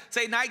cards and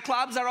say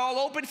nightclubs are all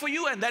open for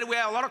you. And then we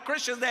have a lot of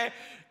Christians there.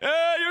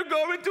 Hey, you're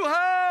going to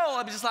hell.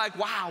 I'm just like,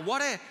 wow,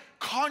 what a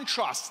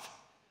contrast.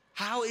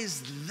 How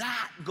is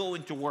that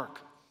going to work?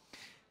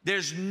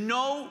 There's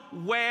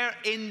nowhere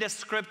in the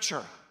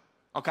scripture,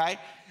 okay,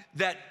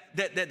 that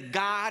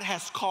God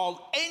has called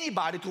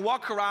anybody to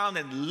walk around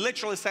and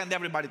literally send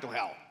everybody to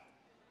hell.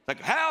 Like,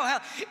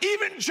 hell.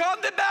 Even John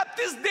the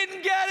Baptist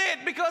didn't get it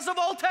because of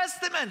Old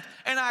Testament.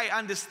 And I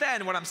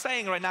understand what I'm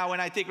saying right now,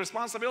 and I take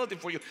responsibility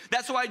for you.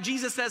 That's why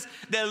Jesus says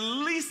the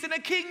least in the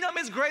kingdom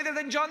is greater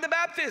than John the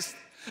Baptist.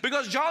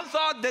 Because John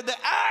thought that the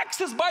axe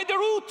is by the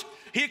root.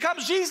 Here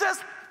comes Jesus,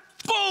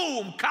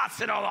 boom,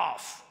 cuts it all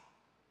off.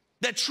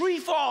 The tree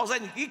falls,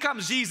 and here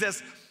comes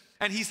Jesus,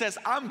 and he says,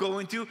 I'm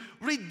going to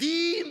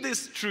redeem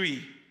this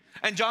tree.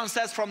 And John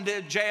says from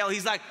the jail,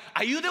 he's like,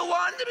 are you the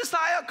one, the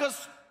Messiah?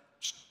 Because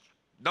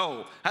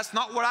no, that's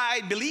not what I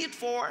believed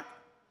for.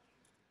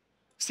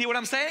 See what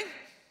I'm saying?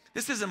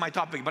 This isn't my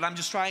topic, but I'm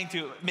just trying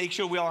to make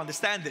sure we all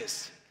understand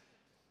this.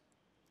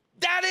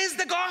 That is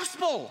the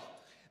gospel.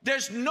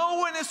 There's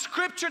nowhere in the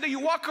scripture that you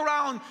walk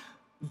around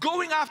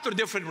going after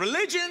different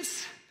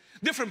religions,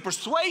 different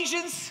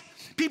persuasions,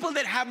 people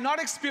that have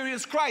not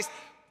experienced Christ.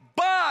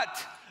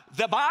 But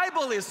the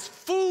Bible is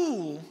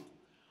full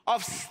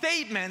of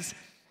statements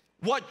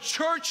what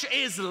church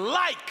is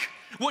like,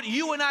 what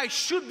you and I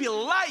should be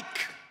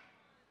like.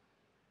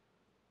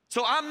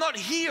 So I'm not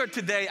here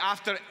today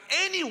after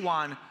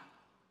anyone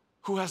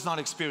who has not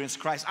experienced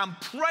Christ. I'm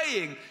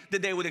praying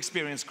that they would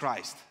experience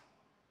Christ.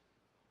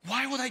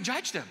 Why would I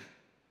judge them?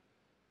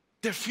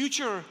 Their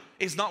future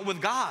is not with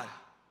God.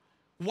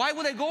 Why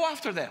would I go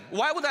after them?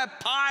 Why would I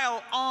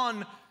pile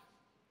on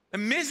a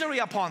misery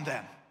upon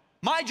them?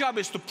 My job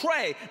is to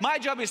pray. My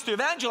job is to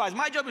evangelize.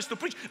 My job is to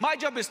preach. My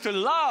job is to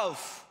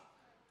love.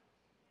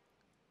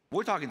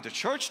 We're talking to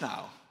church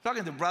now. We're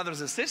talking to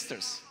brothers and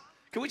sisters.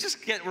 Can we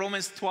just get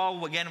Romans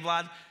 12 again,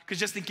 Vlad? Because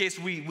just in case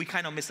we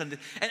kind of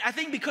misunderstand. And I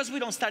think because we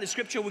don't study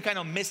scripture, we kind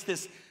of miss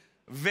this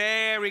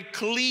very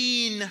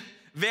clean,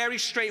 very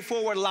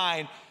straightforward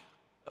line.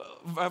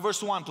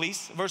 Verse 1,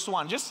 please. Verse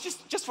 1.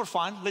 Just for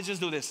fun, let's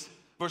just do this.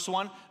 Verse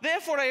 1.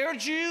 Therefore, I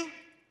urge you.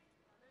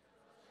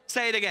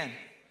 Say it again.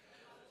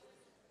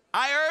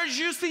 I urge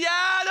you,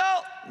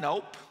 Seattle.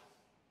 Nope.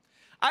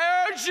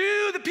 I urge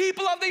you, the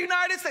people of the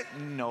United States.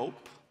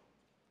 Nope.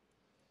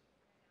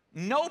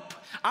 Nope.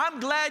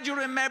 I'm glad you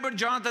remember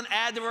Jonathan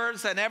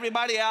Edwards and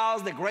everybody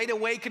else, the Great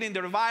Awakening,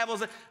 the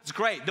revivals. It's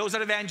great. Those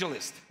are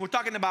evangelists. We're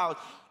talking about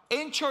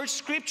in church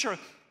scripture,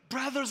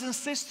 brothers and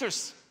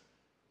sisters.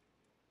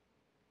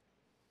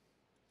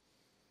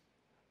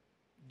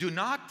 Do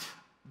not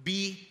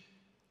be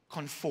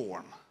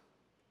conform.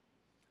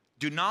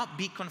 Do not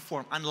be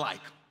conform,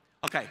 unlike.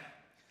 Okay.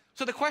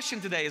 So the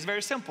question today is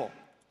very simple.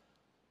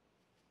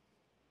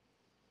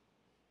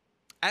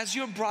 As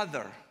your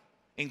brother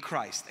in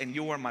Christ, and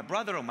you are my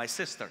brother or my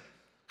sister,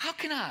 how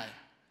can I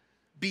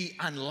be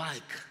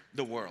unlike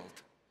the world?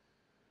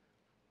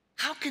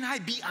 How can I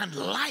be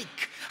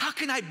unlike? How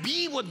can I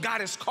be what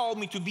God has called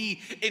me to be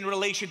in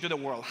relation to the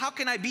world? How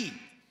can I be?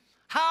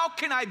 How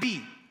can I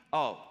be?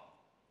 Oh,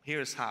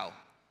 here's how.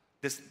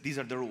 These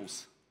are the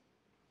rules.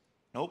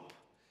 Nope.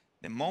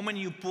 The moment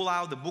you pull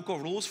out the book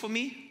of rules for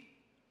me,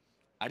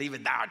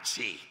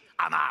 arrivederci,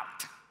 I'm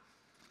out.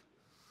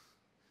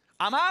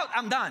 I'm out,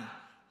 I'm done.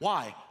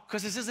 Why?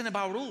 Because this isn't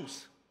about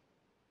rules.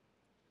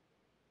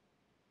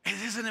 It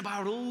isn't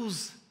about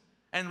rules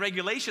and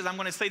regulations. I'm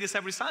going to say this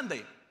every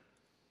Sunday.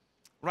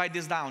 Write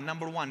this down.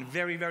 Number one,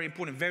 very, very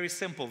important, very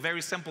simple,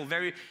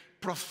 very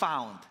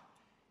profound.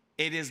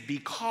 It is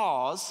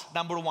because,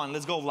 number one,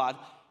 let's go, Vlad.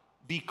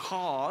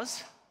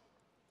 Because,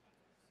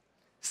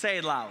 say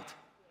it loud,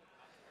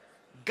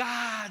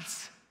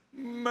 God's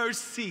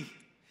mercy.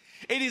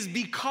 It is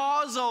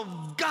because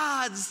of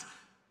God's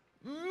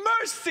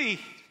mercy.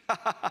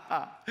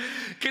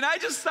 Can I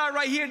just start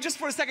right here just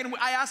for a second?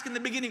 I asked in the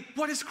beginning,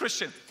 what is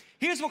Christian?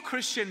 Here's what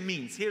Christian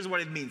means. Here's what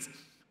it means.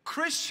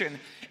 Christian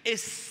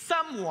is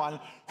someone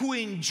who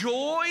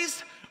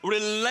enjoys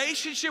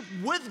relationship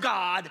with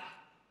God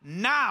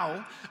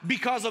now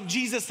because of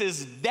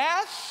Jesus'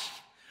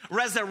 death,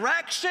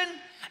 resurrection,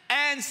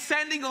 and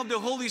sending of the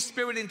Holy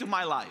Spirit into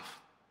my life.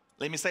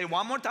 Let me say it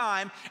one more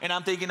time, and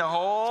I'm taking the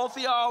whole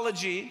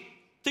theology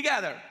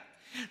together.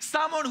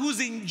 Someone who's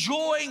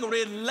enjoying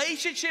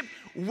relationship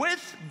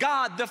with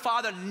God the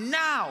Father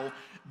now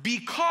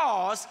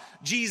because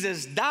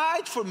Jesus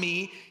died for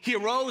me. He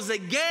rose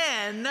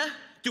again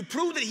to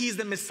prove that He's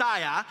the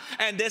Messiah,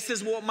 and this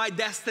is what my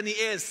destiny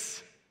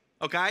is.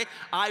 Okay?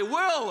 I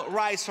will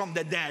rise from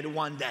the dead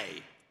one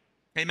day.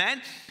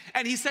 Amen?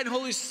 And He sent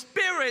Holy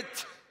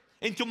Spirit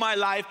into my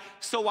life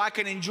so I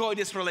can enjoy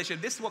this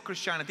relationship. This is what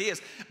Christianity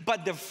is.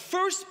 But the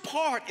first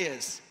part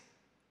is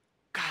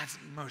God's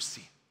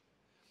mercy.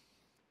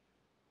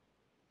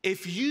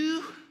 If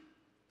you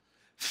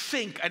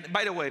think, and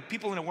by the way,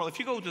 people in the world, if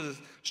you go to the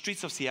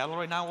streets of Seattle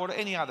right now or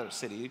any other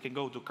city, you can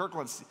go to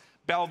Kirkland,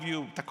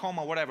 Bellevue,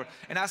 Tacoma, whatever,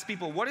 and ask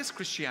people, what is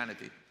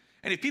Christianity?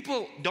 And if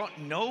people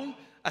don't know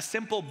a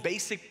simple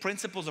basic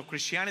principles of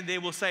Christianity, they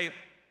will say,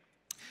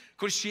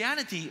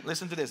 Christianity,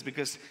 listen to this,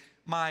 because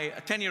my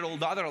 10-year-old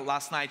daughter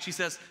last night, she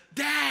says,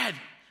 Dad,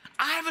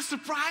 I have a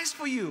surprise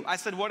for you. I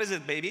said, what is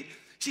it, baby?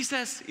 She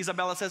says,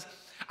 Isabella says,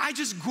 I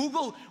just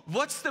Googled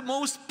what's the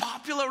most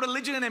popular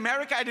religion in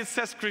America, and it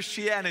says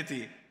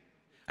Christianity.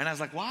 And I was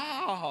like,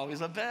 wow,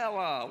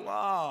 Isabella,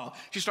 wow.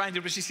 She's trying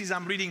to, she sees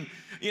I'm reading,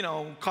 you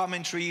know,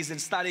 commentaries and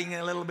studying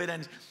a little bit,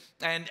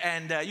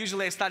 and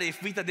usually I study.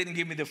 If Vita didn't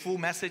give me the full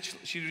message,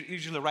 she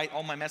usually write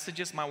all my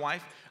messages, my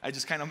wife. I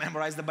just kind of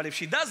memorize them. But if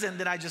she doesn't,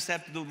 then I just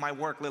have to do my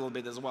work a little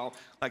bit as well,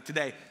 like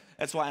today.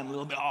 That's why I'm a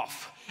little bit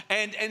off.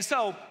 And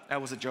so,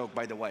 that was a joke,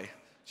 by the way.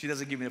 She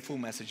doesn't give me the full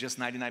message, just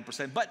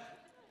 99%. But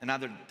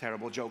another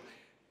terrible joke.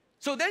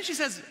 So then she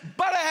says,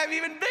 but I have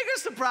even bigger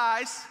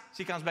surprise.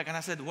 She comes back and I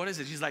said, what is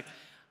it? She's like,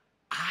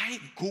 I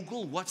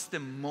Googled what's the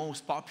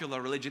most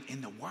popular religion in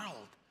the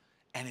world,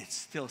 and it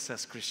still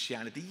says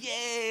Christianity.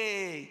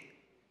 Yay!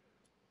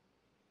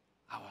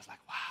 I was like,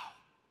 wow.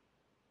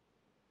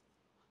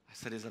 I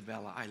said,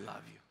 Isabella, I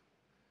love you.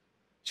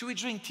 Should we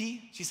drink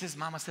tea? She says,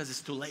 Mama says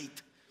it's too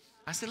late.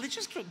 I said, let's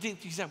just drink.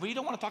 She said, well, you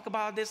don't want to talk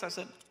about this? I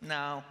said,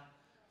 no.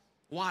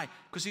 Why?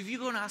 Because if you're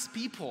going to ask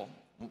people,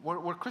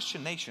 we're a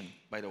Christian nation,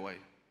 by the way.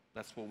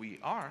 That's what we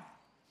are.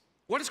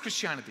 What is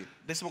Christianity?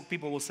 This is what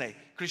people will say.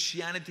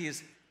 Christianity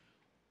is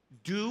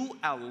do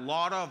a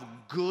lot of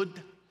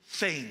good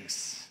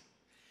things.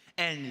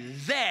 And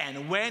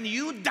then when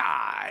you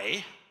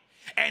die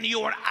and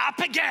you are up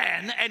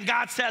again and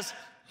God says,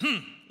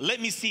 let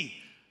me see.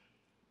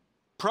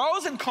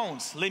 Pros and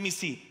cons, let me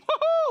see.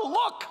 Woohoo,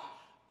 look.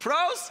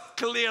 Pros,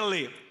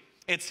 clearly.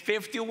 It's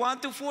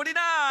 51 to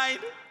 49.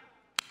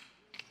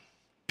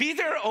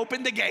 Peter,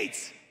 open the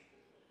gates.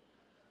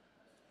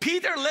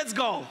 Peter, let's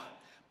go.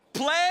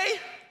 Play,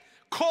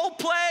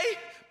 Coldplay,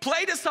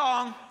 play the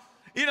song,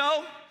 you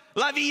know,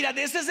 La Vida,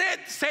 this is it.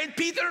 St.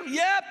 Peter,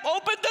 yep,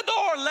 open the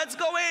door, let's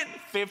go in.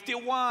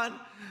 51,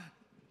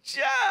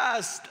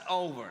 just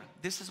over.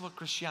 This is what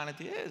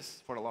Christianity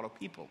is for a lot of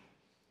people.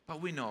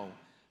 But we know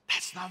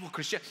that's not what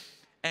Christianity is.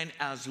 And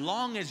as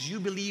long as you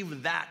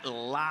believe that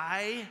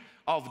lie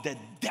of the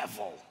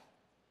devil,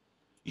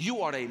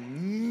 you are a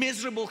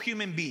miserable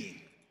human being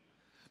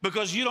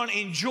because you don't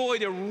enjoy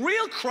the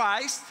real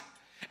Christ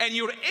and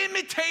you're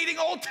imitating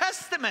Old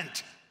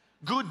Testament.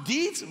 Good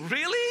deeds,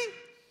 really?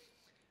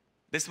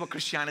 This is what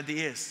Christianity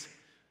is.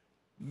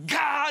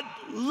 God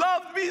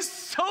loved me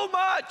so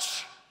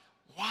much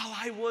while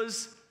I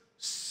was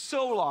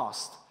so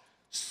lost,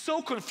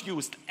 so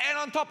confused, and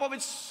on top of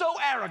it, so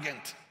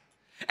arrogant,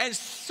 and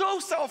so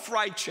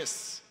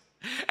self-righteous,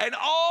 and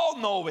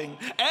all-knowing,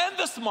 and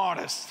the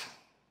smartest.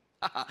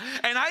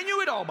 And I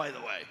knew it all, by the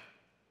way.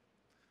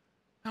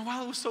 And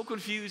while I was so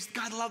confused,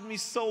 God loved me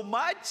so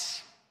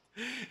much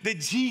that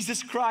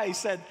Jesus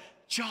Christ said,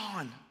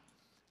 John,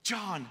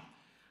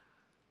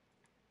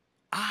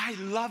 I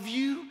love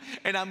you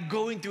and I'm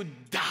going to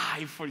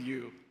die for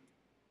you.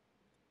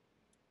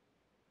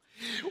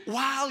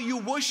 While you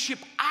worship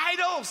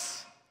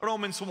idols,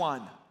 Romans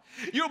 1,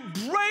 your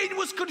brain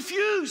was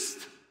confused.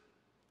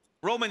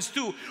 Romans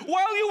 2,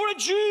 while you were a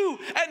Jew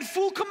and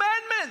full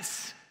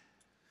commandments,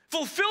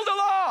 fulfill the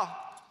law,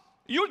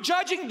 you're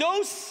judging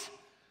those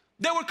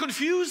that were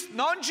confused,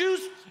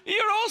 non-Jews,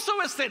 you're also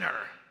a sinner.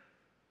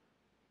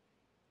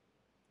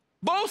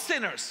 Both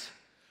sinners.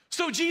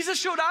 So Jesus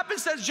showed up and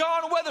says,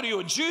 John, whether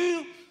you're a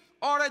Jew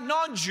or a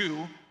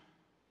non-Jew,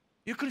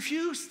 you're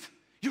confused.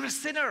 You're a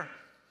sinner.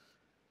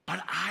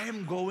 But I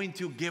am going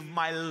to give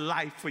my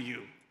life for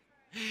you.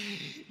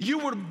 You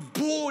were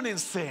born in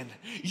sin.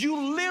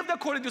 You lived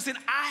according to sin.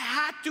 I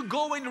had to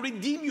go and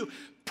redeem you,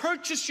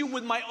 purchase you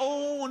with my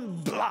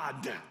own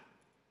blood.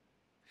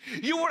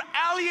 You were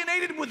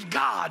alienated with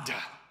God,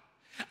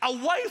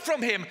 away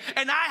from Him,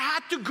 and I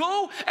had to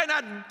go and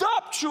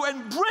adopt you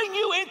and bring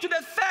you into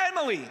the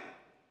family.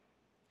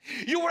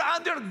 You were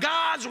under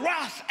God's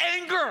wrath,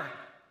 anger,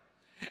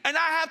 and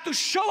I have to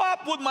show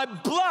up with my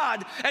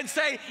blood and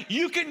say,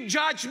 you can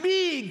judge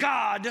me,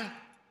 God.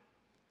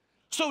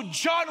 So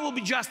John will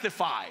be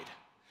justified.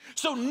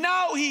 So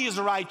now he is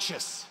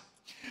righteous.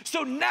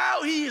 So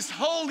now he is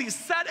holy,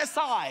 set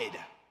aside.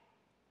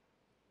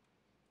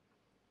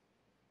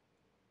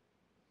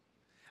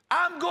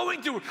 I'm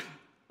going to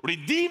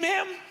redeem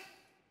him,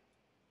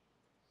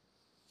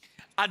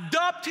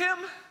 adopt him,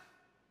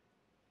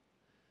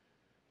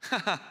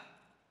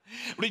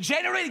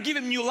 regenerate, give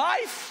him new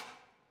life.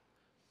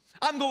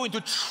 I'm going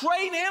to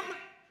train him,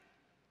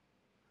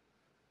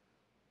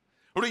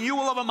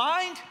 renewal of a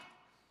mind,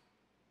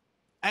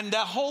 and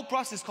that whole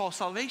process called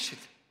salvation.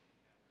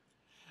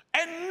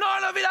 And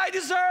none of it I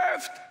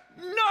deserved.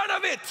 None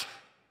of it.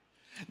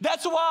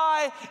 That's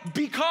why,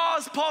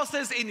 because Paul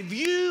says, in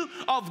view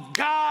of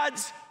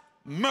God's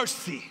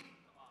mercy.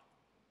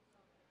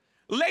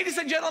 Ladies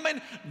and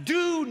gentlemen,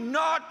 do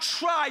not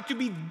try to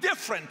be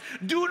different.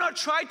 Do not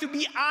try to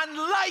be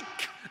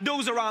unlike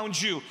those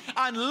around you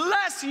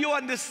unless you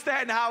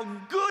understand how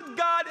good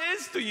God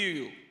is to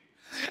you.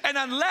 And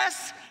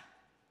unless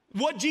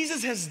what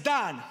Jesus has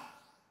done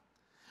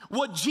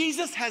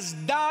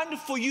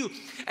for you.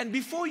 And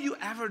before you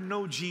ever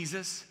know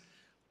Jesus,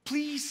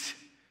 please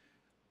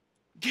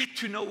get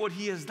to know what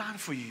he has done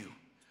for you.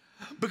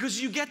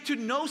 Because you get to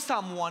know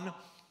someone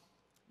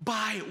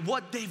by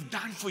what they've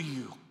done for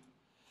you.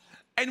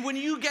 And when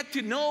you get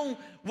to know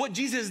what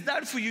Jesus has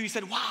done for you, you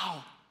said,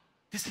 wow,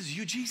 this is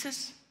you,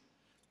 Jesus?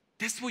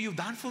 This is what you've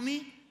done for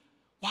me?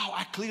 Wow,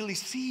 I clearly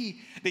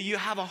see that you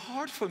have a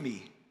heart for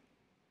me.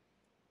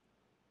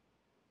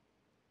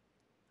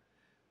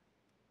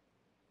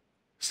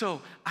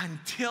 So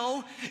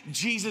until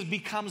Jesus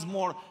becomes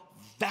more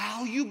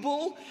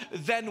valuable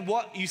than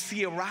what you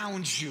see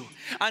around you,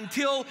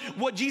 until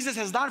what Jesus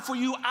has done for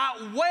you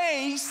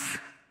outweighs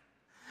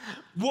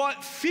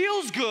what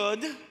feels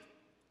good,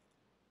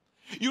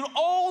 your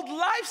old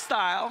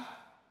lifestyle,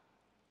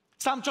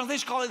 some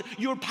translations call it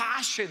your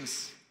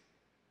passions.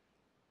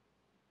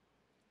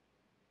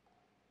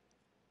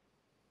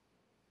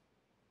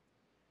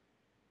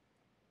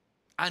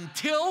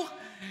 Until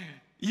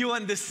you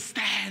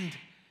understand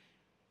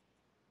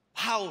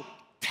how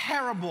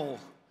terrible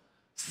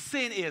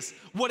sin is,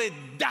 what it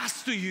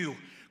does to you,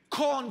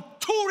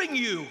 contouring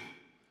you,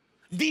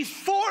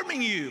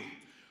 deforming you,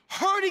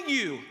 hurting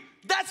you.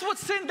 That's what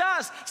sin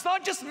does. It's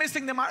not just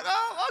missing the mark.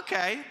 Oh,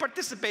 okay,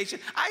 participation.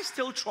 I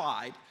still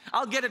tried.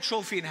 I'll get a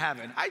trophy in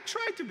heaven. I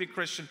tried to be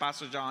Christian,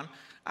 Pastor John.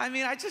 I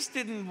mean, I just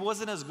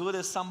wasn't as good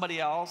as somebody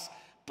else.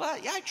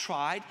 But yeah, I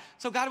tried.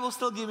 So God will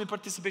still give me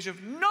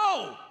participation.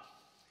 No!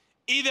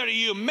 Either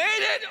you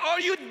made it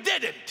or you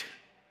didn't.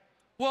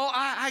 Well,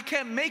 I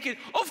can't make it.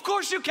 Of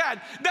course you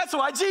can. That's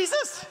why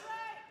Jesus.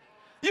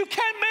 You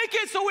can't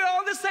make it, so we're all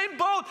in the same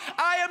boat.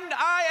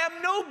 I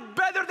am no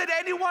better than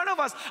any one of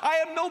us. I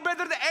am no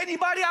better than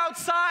anybody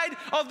outside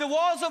of the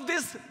walls of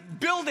this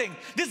building,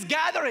 this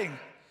gathering.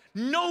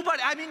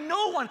 Nobody, I mean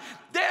no one.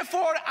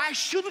 Therefore, I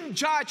shouldn't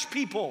judge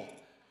people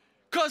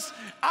because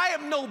I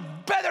am no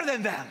better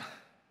than them.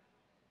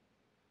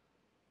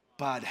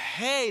 But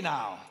hey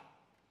now,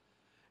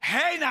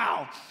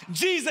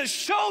 Jesus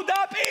showed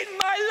up in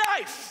my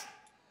life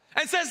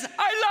and says,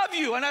 I love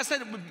you. And I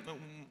said,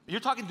 you're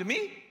talking to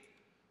me?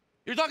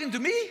 You're talking to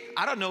me?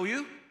 I don't know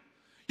you.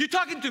 You're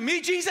talking to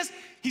me, Jesus?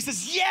 He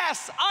says,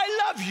 yes,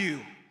 I love you.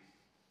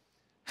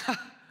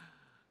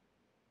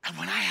 And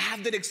when I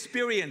have that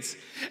experience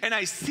and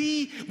I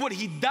see what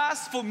he does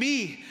for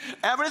me,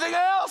 everything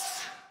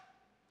else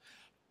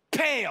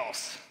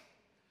pales,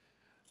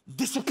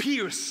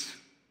 disappears.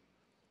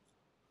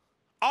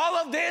 All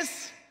of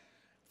this,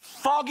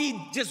 foggy,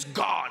 just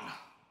gone.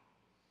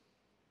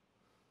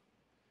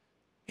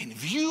 In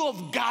view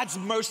of God's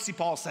mercy,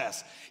 Paul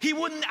says, he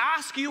wouldn't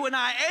ask you and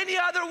I any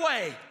other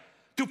way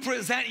to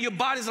present your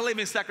body as a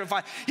living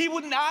sacrifice. He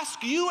wouldn't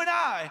ask you and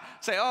I,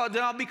 say, oh,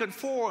 then I'll be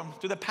conformed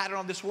to the pattern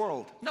of this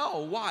world.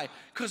 No, why?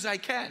 Because I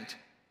can't.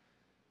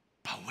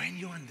 But when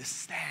you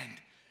understand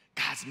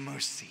God's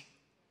mercy,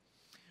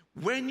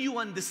 when you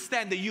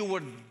understand that you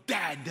were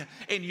dead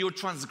in your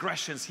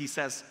transgressions, he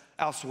says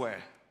elsewhere,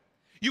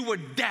 you were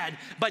dead,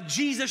 but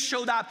Jesus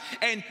showed up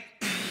and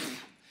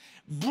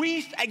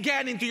breathed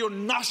again into your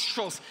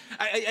nostrils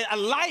a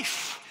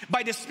life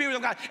by the Spirit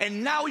of God,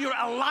 and now you're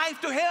alive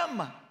to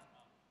him.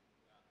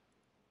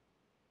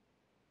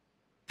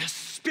 The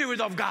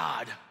Spirit of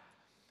God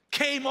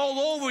came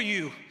all over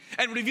you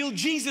and revealed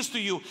Jesus to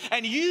you,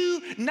 and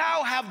you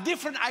now have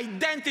different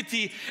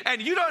identity,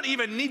 and you don't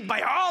even need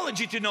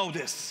biology to know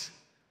this.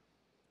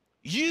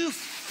 You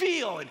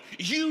feel it,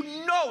 you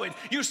know it,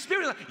 your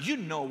spirit, you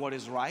know what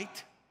is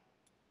right.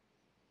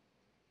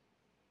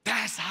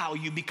 That's how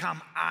you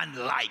become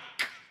unlike.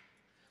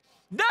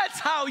 That's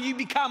how you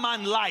become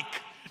unlike.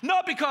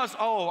 Not because,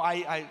 oh,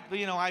 I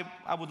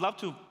would love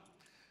to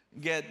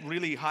get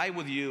really high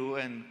with you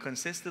and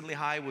consistently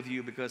high with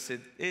you because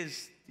it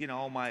is,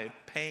 my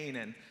pain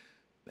and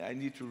I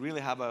need to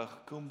really have a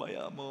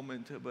kumbaya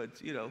moment. But,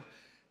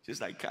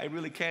 just like I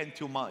really can't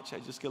too much. I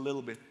just get a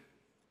little bit.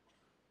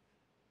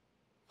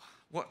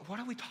 What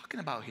are we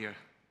talking about here?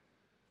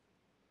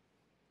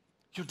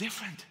 You're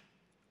different.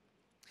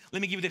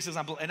 Let me give you this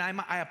example, and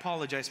I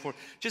apologize for,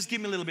 just give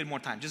me a little bit more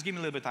time. Just give me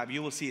a little bit of time.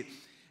 You will see it.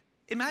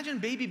 Imagine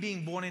baby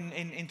being born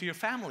into your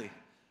family.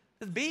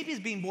 This baby is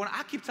being born.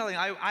 I keep telling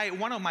you,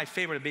 one of my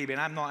favorite baby,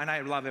 and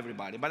I love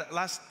everybody. But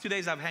last 2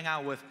 days I've hung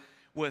out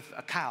with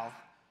a Cal,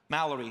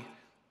 Mallory.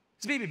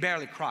 This baby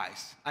barely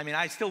cries. I mean,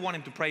 I still want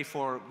him to pray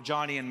for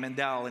Johnny and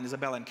Mendel and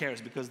Isabella and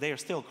Karis because they are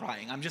still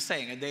crying. I'm just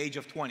saying, at the age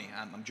of 20,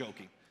 I'm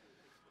joking,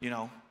 you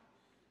know.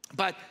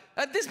 But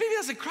this baby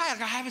doesn't cry.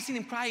 Like, I haven't seen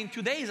him cry in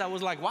 2 days. I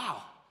was like,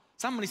 wow,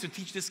 someone needs to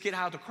teach this kid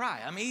how to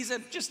cry. I mean, he's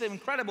just an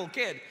incredible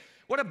kid.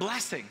 What a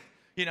blessing,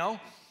 you know.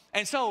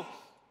 And so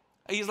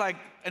he's like,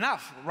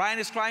 enough. Ryan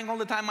is crying all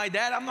the time. My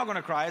dad, I'm not going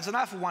to cry. It's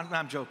enough for one. No,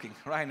 I'm joking.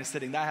 Ryan is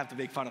sitting there. I have to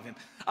make fun of him.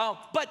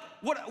 But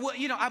what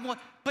you know,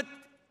 but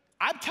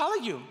I'm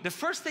telling you, the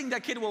first thing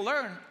that kid will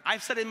learn,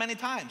 I've said it many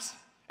times.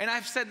 And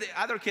I've said the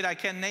other kid, I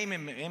can't name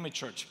him,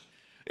 imagechurch.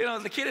 You know,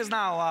 the kid is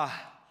now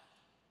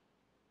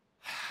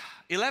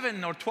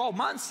 11 or 12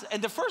 months.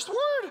 And the first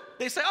word,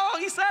 they say, oh,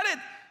 he said it.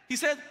 He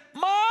said,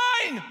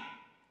 mine.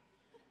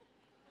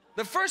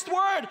 The first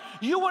word.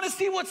 You want to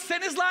see what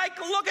sin is like?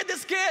 Look at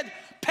this kid.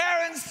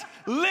 Parents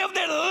live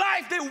their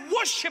life. They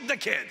worship the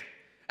kid.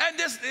 And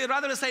this,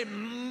 rather than say,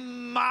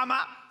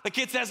 mama, the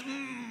kid says,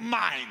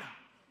 mine.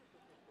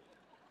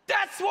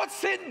 That's what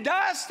sin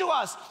does to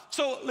us.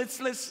 So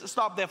let's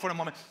stop there for a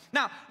moment.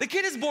 Now, the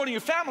kid is born in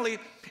your family.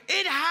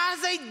 It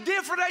has a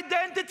different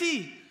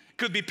identity. It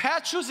could be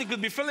Petrus, it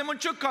could be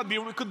Philemonchuk,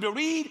 it could be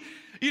Reed.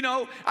 You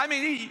know, I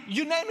mean,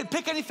 you name it.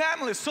 Pick any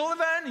family,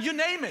 Sullivan, you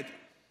name it.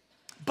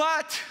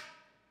 But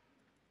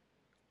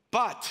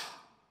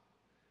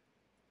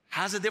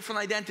has a different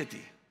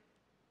identity,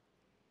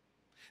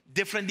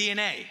 different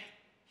DNA,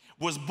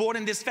 was born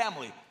in this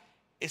family.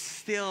 It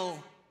still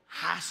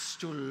has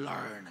to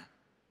learn.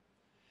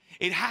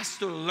 It has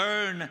to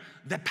learn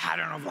the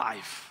pattern of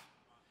life.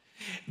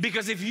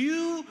 Because if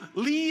you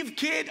leave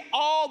kid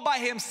all by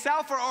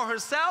himself or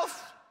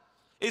herself,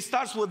 it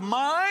starts with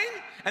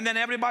mine, and then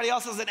everybody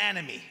else is an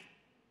enemy.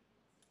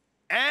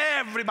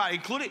 Everybody,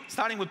 including,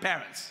 starting with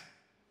parents.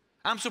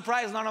 I'm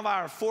surprised none of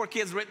our 4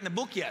 kids written a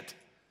book yet.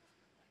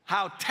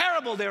 How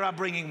terrible their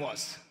upbringing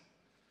was.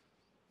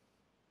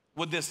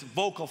 With this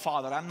vocal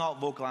father. I'm not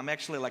vocal. I'm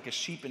actually like a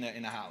sheep in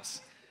a house.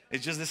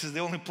 It's just this is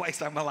the only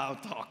place I'm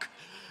allowed to talk.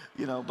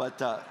 You know,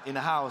 but in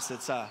a house,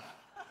 it's a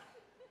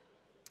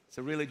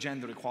really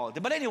gender equality.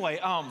 But anyway,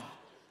 I'm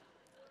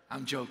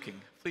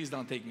joking. Please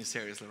don't take me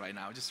seriously right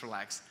now. Just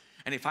relax.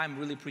 And if I'm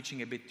really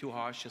preaching a bit too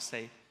harsh, just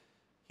say,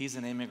 he's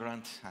an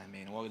immigrant. I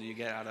mean, what do you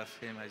get out of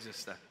him? I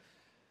just,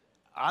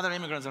 other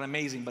immigrants are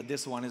amazing, but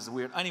this one is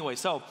weird. Anyway,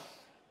 so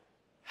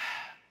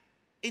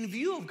in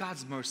view of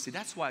God's mercy,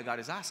 that's why God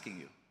is asking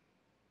you.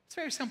 It's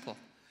very simple.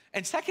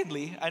 And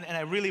secondly, and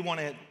I really want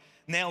to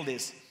nail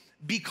this,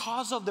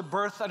 because of the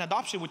birth and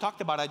adoption we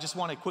talked about, I just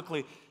want to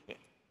quickly,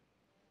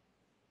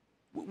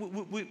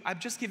 I'm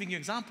just giving you an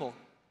example.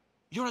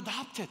 You're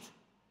adopted.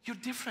 You're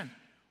different.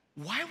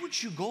 Why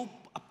would you go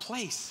a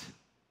place,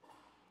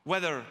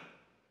 whether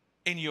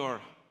in your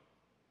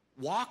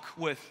walk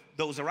with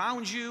those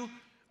around you,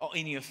 or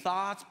in your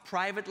thoughts,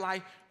 private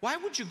life, why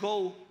would you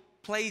go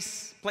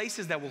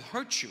places that will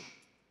hurt you?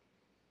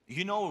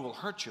 You know it will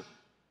hurt you.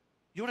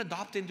 You're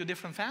adopted into a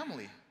different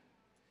family.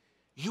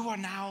 You are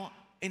now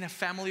in a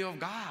family of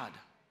God.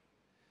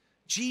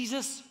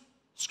 Jesus,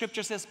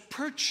 Scripture says,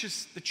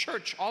 purchased the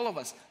church, all of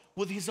us,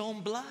 with His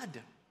own blood.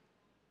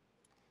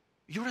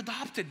 You're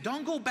adopted.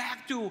 Don't go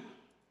back to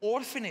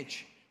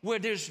orphanage where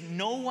there's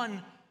no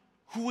one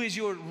who is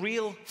your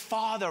real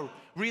father,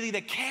 really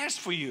that cares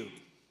for you.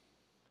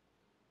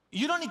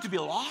 You don't need to be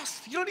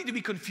lost. You don't need to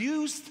be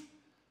confused.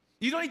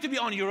 You don't need to be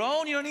on your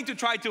own. You don't need to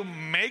try to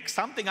make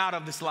something out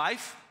of this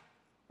life.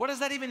 What does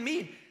that even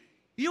mean?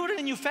 You're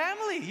in your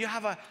family. You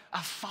have a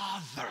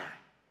father.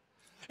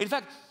 In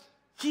fact,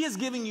 He is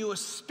giving you a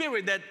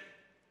spirit that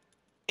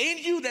in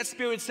you, that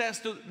spirit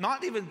says to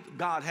not even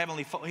God,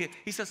 Heavenly Father.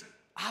 He says,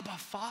 Abba,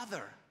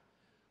 Father.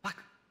 Like,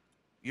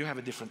 you have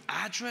a different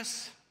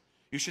address.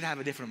 You should have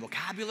a different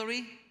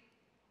vocabulary.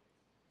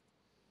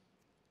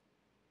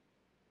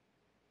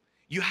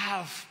 You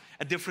have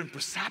a different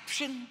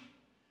perception.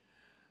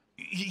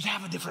 You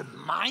have a different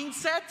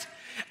mindset,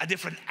 a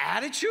different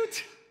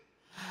attitude,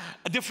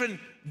 a different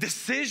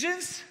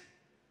decisions,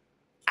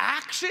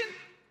 action,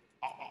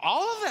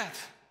 all of that.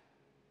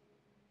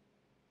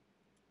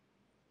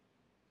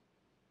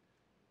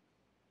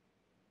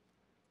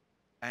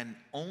 And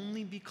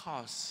only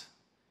because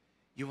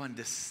you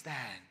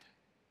understand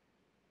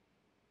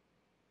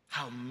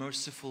how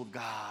merciful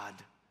God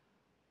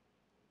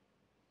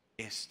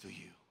is to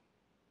you.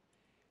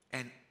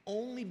 And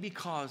only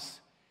because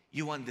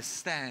you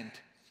understand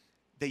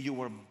that you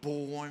were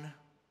born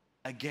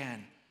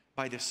again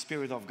by the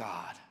Spirit of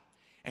God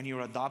and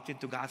you're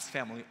adopted to God's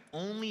family,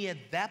 only at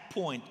that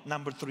point,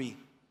 number 3,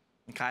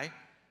 okay?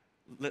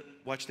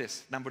 Watch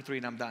this, number 3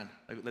 and I'm done.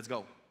 Let's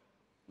go.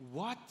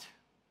 What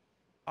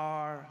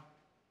are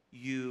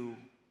you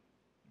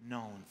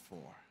known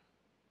for?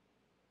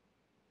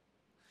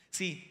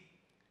 See,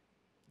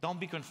 don't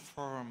be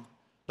conformed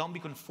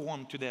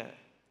to the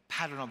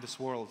pattern of this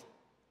world.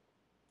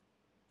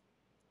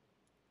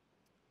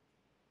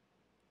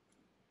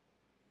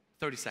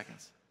 "30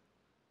 seconds.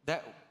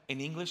 That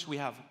in English we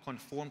have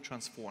conform,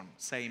 transform,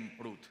 same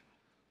root.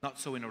 Not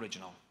so in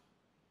original.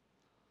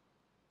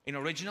 In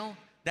original,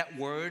 that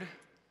word,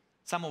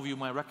 some of you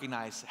might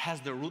recognize, has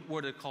the root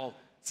word called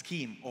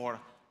scheme, or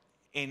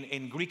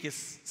in Greek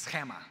is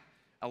schema.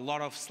 A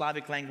lot of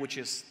Slavic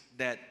languages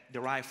that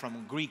derive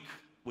from Greek,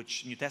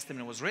 which New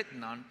Testament was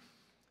written on,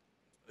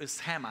 is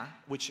schema,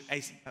 which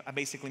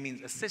basically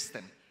means a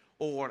system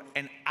or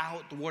an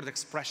outward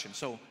expression.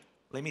 So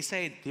let me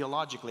say it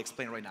theologically,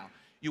 explain right now.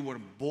 You were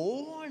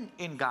born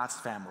in God's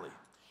family.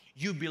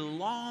 You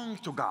belong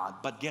to God,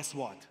 but guess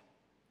what?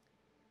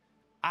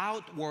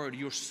 Outward,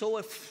 you're so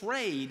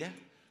afraid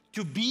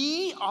to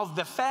be of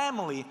the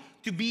family,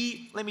 to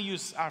be, let me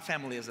use our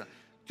family as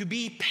to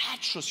be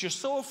Petrus. You're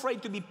so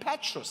afraid to be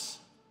Petrus,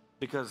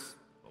 because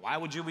why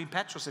would you be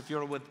Petrus if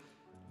you're with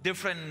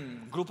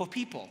different group of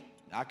people?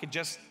 I could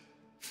just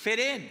fit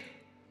in.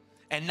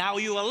 And now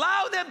you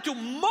allow them to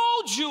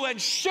mold you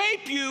and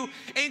shape you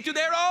into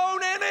their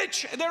own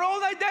image, their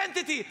own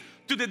identity,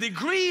 to the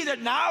degree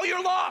that now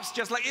you're lost,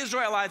 just like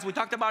Israelites. We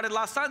talked about it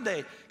last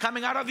Sunday,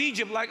 coming out of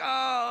Egypt, like,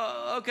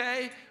 oh,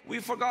 okay, we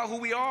forgot who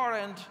we are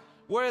and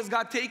where is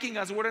God taking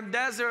us? We're in the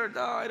desert.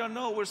 Oh, I don't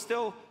know. We're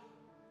still.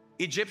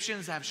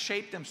 Egyptians have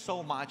shaped them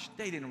so much,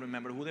 they didn't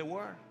remember who they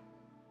were.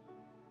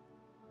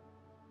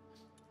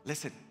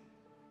 Listen,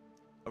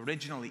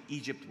 originally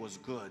Egypt was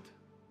good,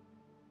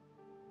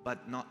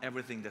 but not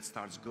everything that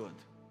starts good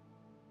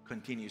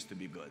continues to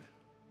be good.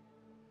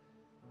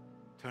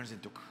 Turns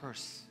into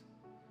curse,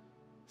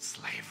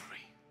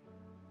 slavery.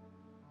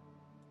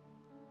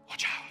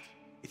 Watch out.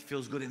 It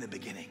feels good in the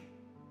beginning.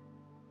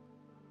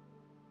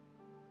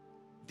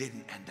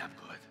 Didn't end up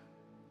good.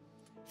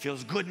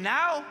 Feels good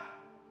now.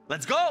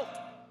 Let's go.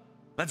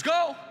 Let's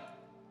go.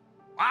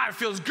 Ah, it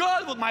feels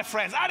good with my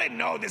friends. I didn't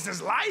know this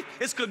is life.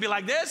 This could be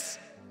like this.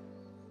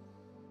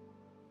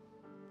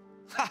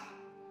 Ha.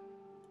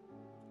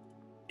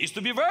 Used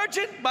to be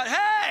virgin, but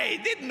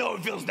hey, didn't know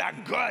it feels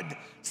that good.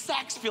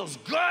 Sex feels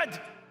good.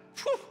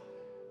 Whew.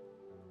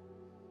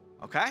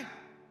 Okay?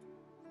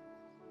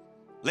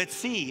 Let's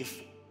see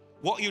if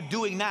what you're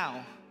doing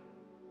now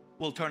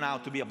will turn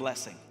out to be a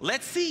blessing.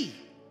 Let's see.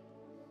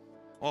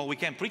 Well, we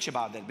can't preach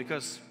about that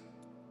because,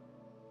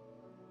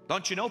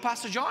 don't you know,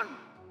 Pastor John?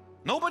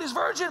 Nobody's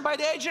virgin by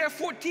the age of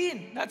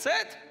 14. That's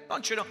it.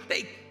 Don't you know?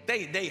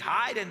 They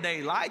hide and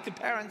they lie to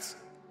parents.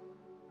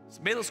 It's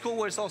middle school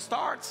where it all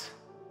starts.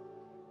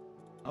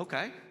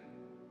 Okay.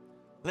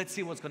 Let's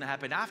see what's going to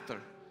happen after.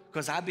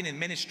 Because I've been in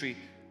ministry.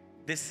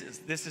 This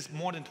is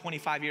more than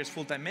 25 years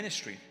full-time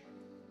ministry.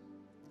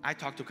 I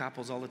talk to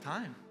couples all the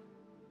time.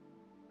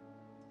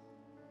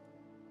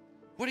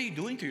 What are you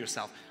doing to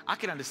yourself? I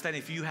can understand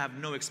if you have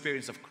no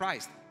experience of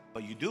Christ,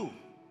 but you do.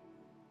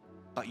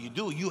 But you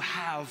do. You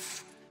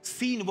have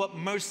seen what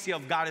mercy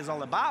of God is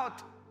all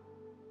about.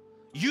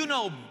 You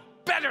know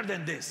better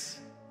than this.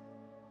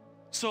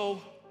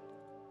 So,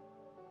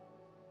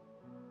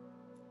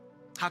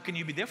 how can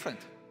you be different?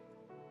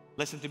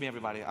 Listen to me,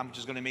 everybody. I'm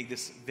just going to make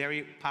this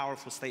very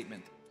powerful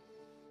statement.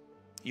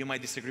 You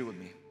might disagree with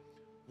me.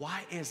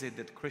 Why is it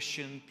that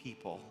Christian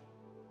people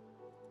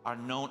are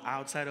known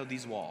outside of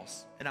these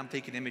walls? And I'm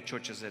taking Image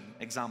Church as an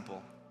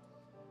example.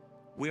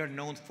 We are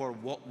known for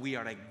what we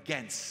are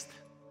against,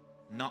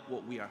 not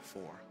what we are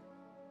for.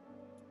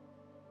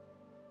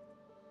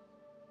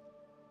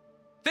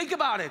 Think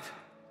about it.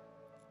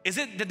 Is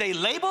it that they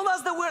labeled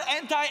us that we're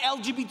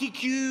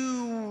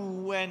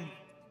anti-LGBTQ and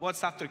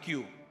what's after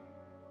Q?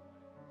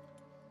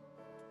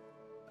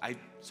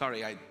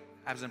 Sorry, I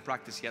haven't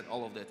practiced yet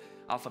all of the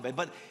alphabet,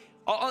 but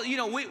you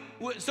know,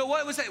 so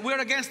what was it? We're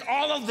against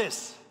all of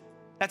this.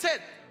 That's it.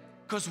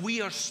 Because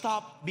we are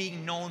stopped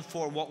being known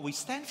for what we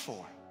stand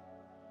for.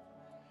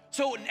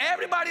 So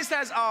everybody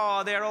says,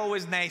 oh, they're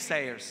always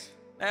naysayers.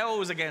 They're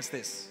always against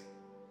this.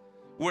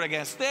 We're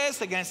against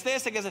this, against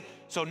this, against it.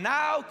 So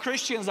now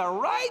Christians are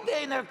right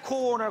there in their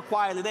corner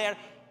quietly there,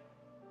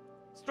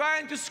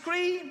 trying to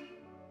scream.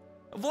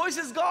 A voice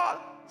is gone.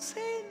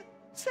 Sin,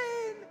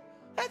 sin,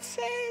 that's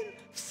sin,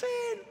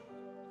 sin.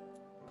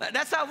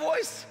 That's our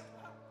voice.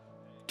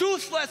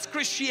 Toothless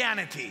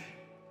Christianity.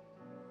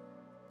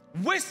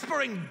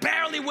 Whispering,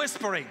 barely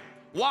whispering.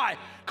 Why?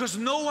 Because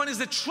no one is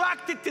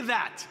attracted to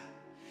that.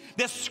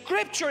 The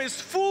scripture is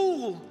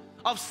full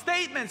of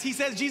statements.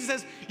 Jesus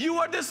says, you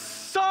are the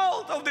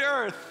salt of the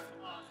earth.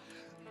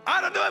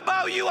 I don't know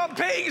about you, I'm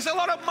paying a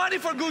lot of money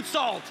for good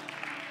salt.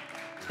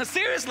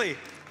 Seriously.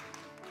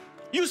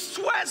 You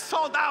sweat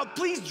salt out,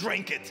 please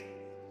drink it.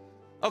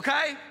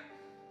 Okay?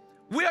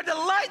 We are the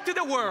light to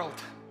the world.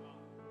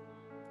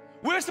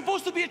 We're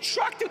supposed to be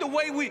attractive the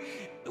way we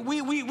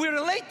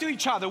relate to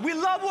each other. We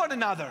love one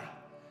another.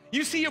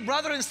 You see your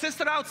brother and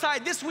sister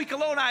outside. This week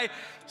alone, I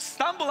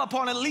stumbled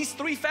upon at least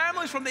 3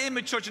 families from the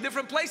Image Church in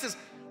different places.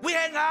 We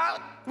hang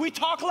out. We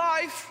talk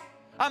life.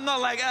 I'm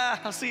not like,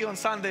 I'll see you on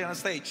Sunday on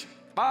stage.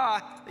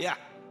 Bye. Yeah,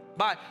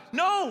 bye.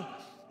 No,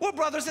 we're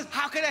brothers.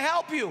 How can I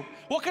help you?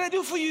 What can I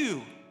do for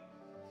you?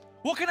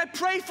 What can I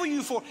pray for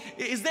you for?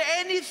 Is there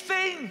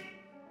anything?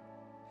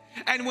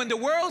 And when the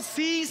world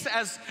sees,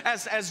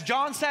 as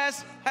John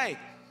says, hey,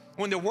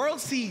 When the world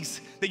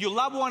sees that you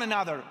love one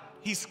another,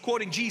 he's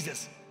quoting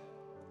Jesus,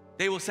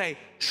 they will say,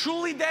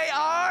 truly they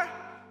are,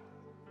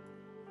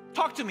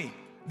 talk to me,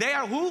 they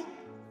are who?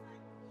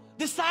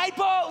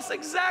 Disciples.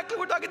 Exactly,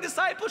 we're talking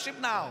discipleship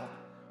now.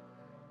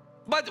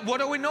 But what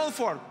are we known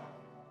for?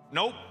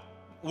 Nope,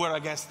 we're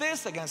against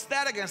this, against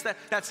that, against that.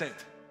 That's it,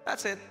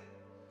 that's it.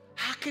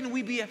 How can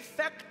we be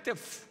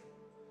effective?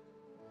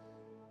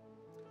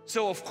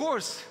 So of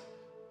course,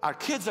 our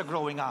kids are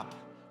growing up.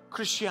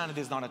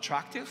 Christianity is not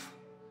attractive.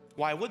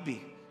 Why would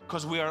be?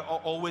 Because we are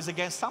always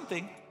against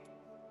something.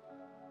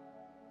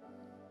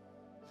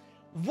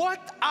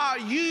 What are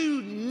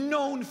you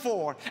known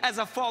for as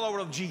a follower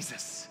of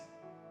Jesus?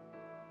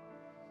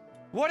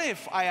 What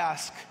if I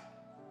ask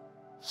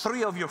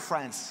 3 of your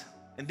friends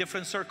in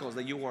different circles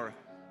that you were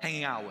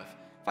hanging out with?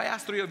 If I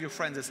ask 3 of your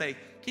friends and say,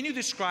 can you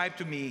describe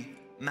to me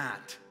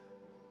Matt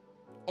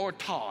or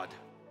Todd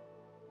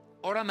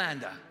or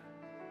Amanda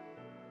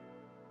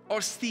or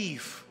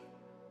Steve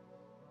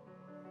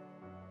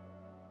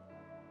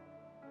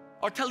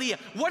or Talia?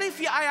 What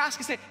if I ask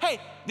you, say, hey,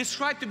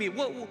 describe to me,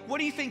 what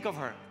do you think of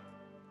her?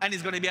 And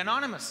it's going to be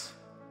anonymous,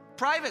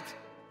 private.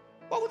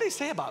 What would they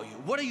say about you?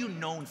 What are you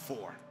known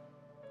for?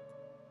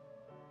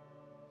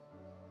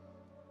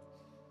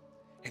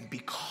 And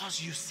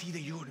because you see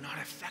that you're not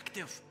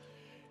effective,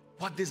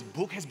 what this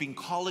book has been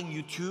calling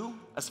you to,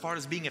 as far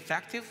as being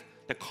effective,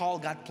 the call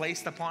God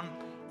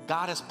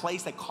has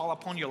placed that call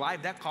upon your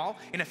life, that call,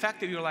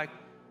 ineffective, you're like,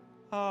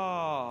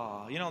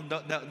 oh, you know,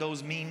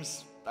 those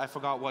memes, I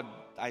forgot what,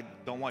 I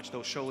don't watch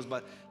those shows,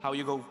 but how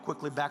you go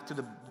quickly back to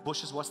the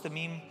bushes. What's the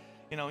meme?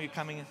 You know, you're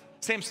coming in.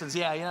 Simpsons,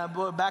 yeah, you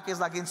know, back is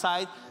like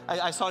inside.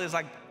 I saw this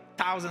like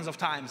thousands of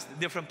times,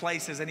 different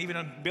places, and even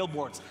on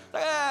billboards.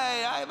 Like,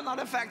 hey, I'm not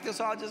effective,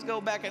 so I'll just go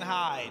back and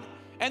hide.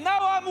 And now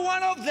I'm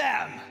one of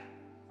them.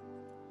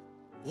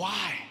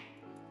 Why?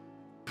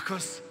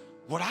 Because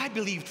what I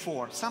believed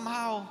for,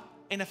 somehow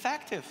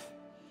ineffective.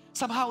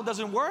 Somehow it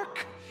doesn't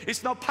work.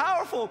 It's not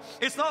powerful.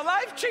 It's not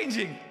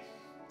life-changing.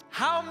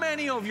 How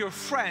many of your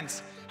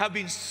friends have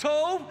been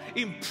so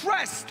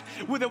impressed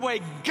with the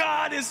way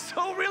God is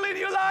so real in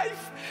your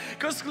life?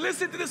 Because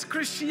listen to this,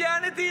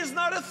 Christianity is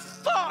not a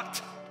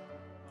thought.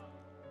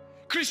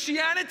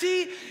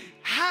 Christianity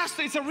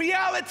it's a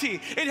reality.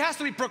 It has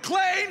to be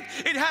proclaimed.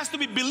 It has to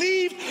be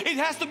believed. It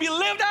has to be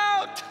lived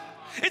out.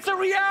 It's a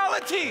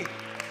reality.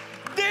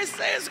 This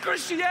is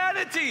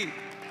Christianity.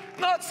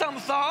 Not some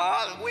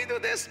thought, we do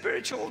this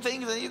spiritual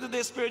thing and you do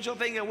this spiritual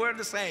thing and we're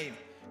the same.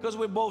 Because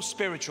we're both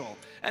spiritual.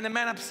 And the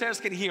man upstairs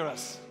can hear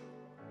us.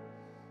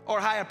 Or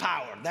higher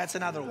power, that's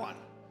another one.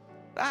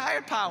 The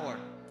higher power.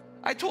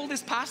 I told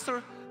this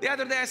pastor the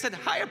other day, I said,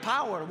 higher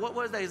power, what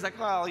was that? He's like,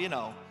 well, you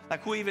know,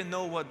 like who even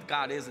know what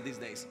God is these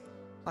days?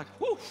 Like,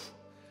 whew,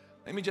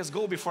 let me just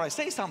go before I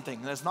say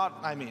something. That's not,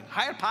 I mean,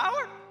 higher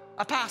power?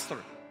 A pastor.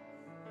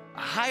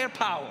 A higher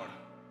power.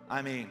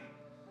 I mean,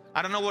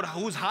 I don't know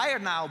who's higher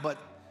now, but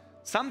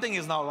something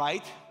is not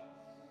right.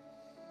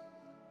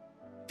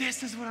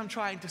 This is what I'm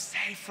trying to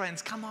say,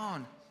 friends. Come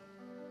on.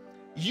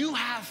 You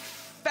have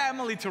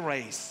family to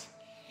raise.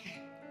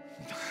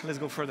 Let's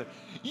go further.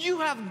 You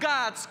have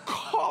God's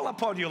call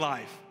upon your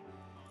life.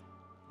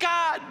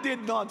 God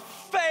did not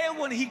fail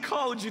when He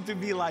called you to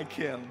be like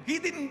Him. He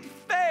didn't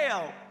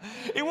fail.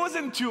 It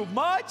wasn't too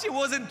much. It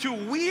wasn't too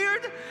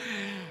weird.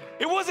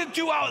 It wasn't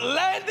too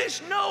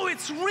outlandish. No,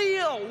 it's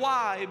real.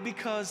 Why?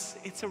 Because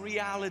it's a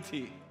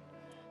reality.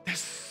 The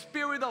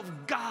Spirit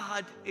of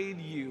God in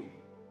you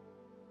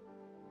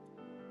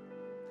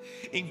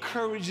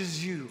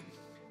encourages you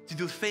to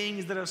do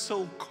things that are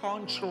so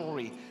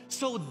contrary,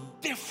 so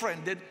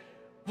different than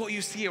what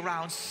you see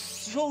around,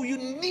 so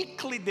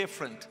uniquely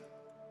different.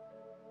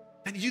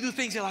 And you do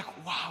things you're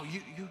like, wow,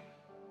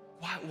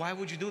 why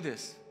would you do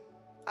this?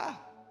 I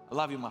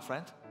love you, my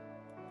friend.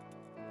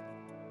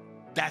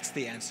 That's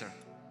the answer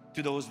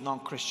to those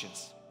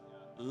non-Christians.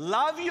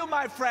 Love you,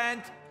 my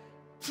friend.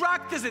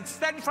 Practice it.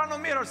 Stand in front of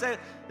a mirror. Say,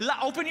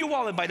 open your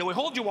wallet, by the way.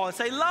 Hold your wallet.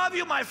 Say, love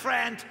you, my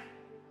friend.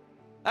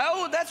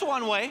 Oh, that's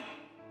one way.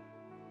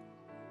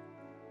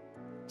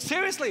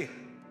 Seriously.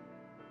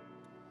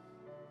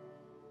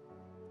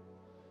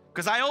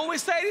 Because I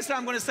always say this, and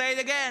I'm going to say it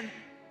again.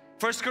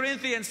 1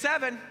 Corinthians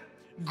 7,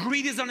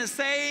 greed is on the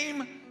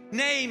same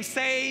name,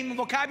 same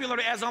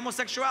vocabulary as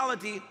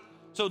homosexuality.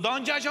 So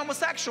don't judge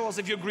homosexuals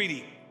if you're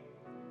greedy.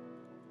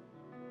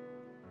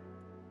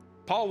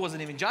 Paul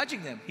wasn't even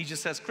judging them. He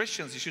just says,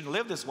 Christians, you shouldn't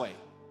live this way.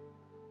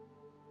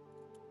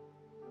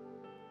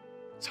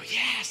 So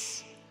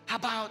yes, how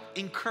about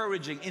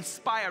encouraging,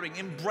 inspiring,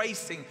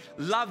 embracing,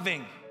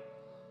 loving?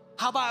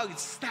 How about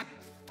step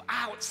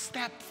out,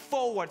 step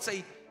forward,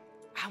 say,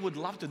 I would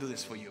love to do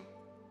this for you.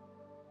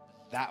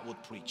 That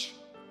would preach.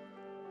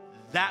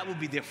 That would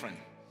be different.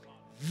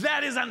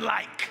 That is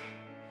unlike.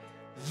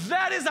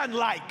 That is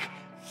unlike.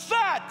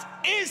 That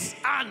is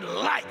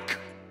unlike.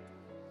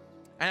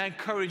 And I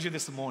encourage you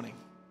this morning,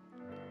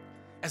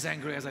 as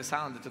angry as I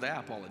sounded today, I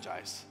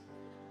apologize.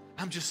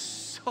 I'm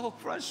just so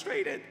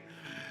frustrated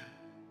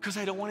because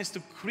I don't want us to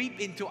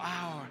creep into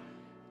our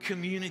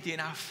community, in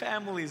our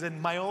families,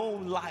 in my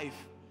own life,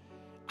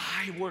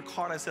 I work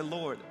hard. I said,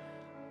 Lord,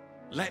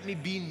 let me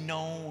be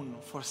known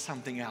for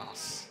something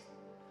else.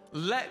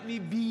 Let me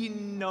be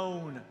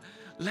known.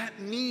 Let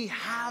me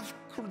have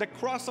the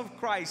cross of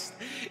Christ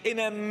in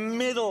the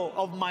middle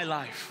of my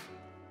life.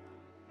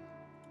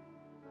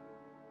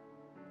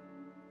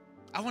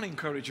 I want to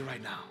encourage you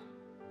right now.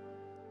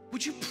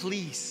 Would you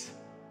please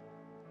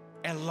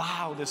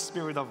allow the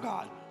Spirit of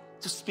God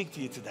to speak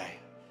to you today?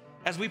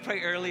 As we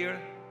prayed earlier,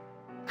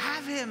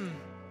 have Him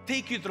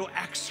take you through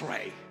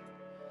X-ray,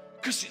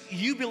 because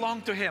you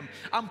belong to Him.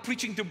 I'm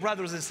preaching to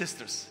brothers and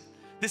sisters.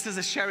 This is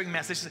a sharing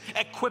message,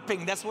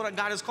 equipping. That's what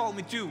God has called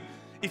me to.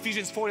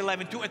 Ephesians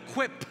 4:11, to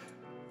equip.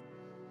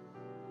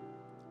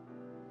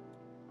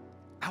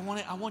 I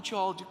want you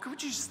all to,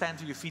 could you just stand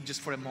to your feet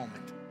just for a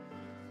moment?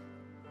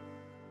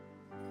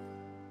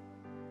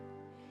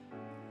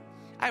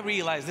 I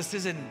realize this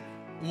isn't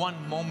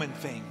one moment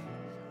thing,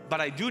 but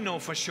I do know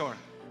for sure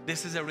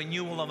this is a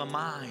renewal of a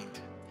mind.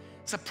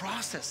 It's a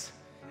process.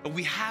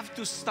 We have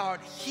to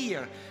start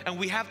here, and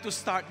we have to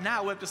start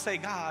now. We have to say,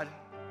 God,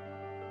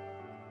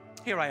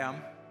 here I am.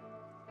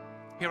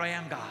 Here I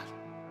am, God.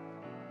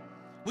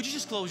 Would you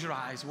just close your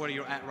eyes where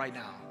you're at right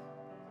now?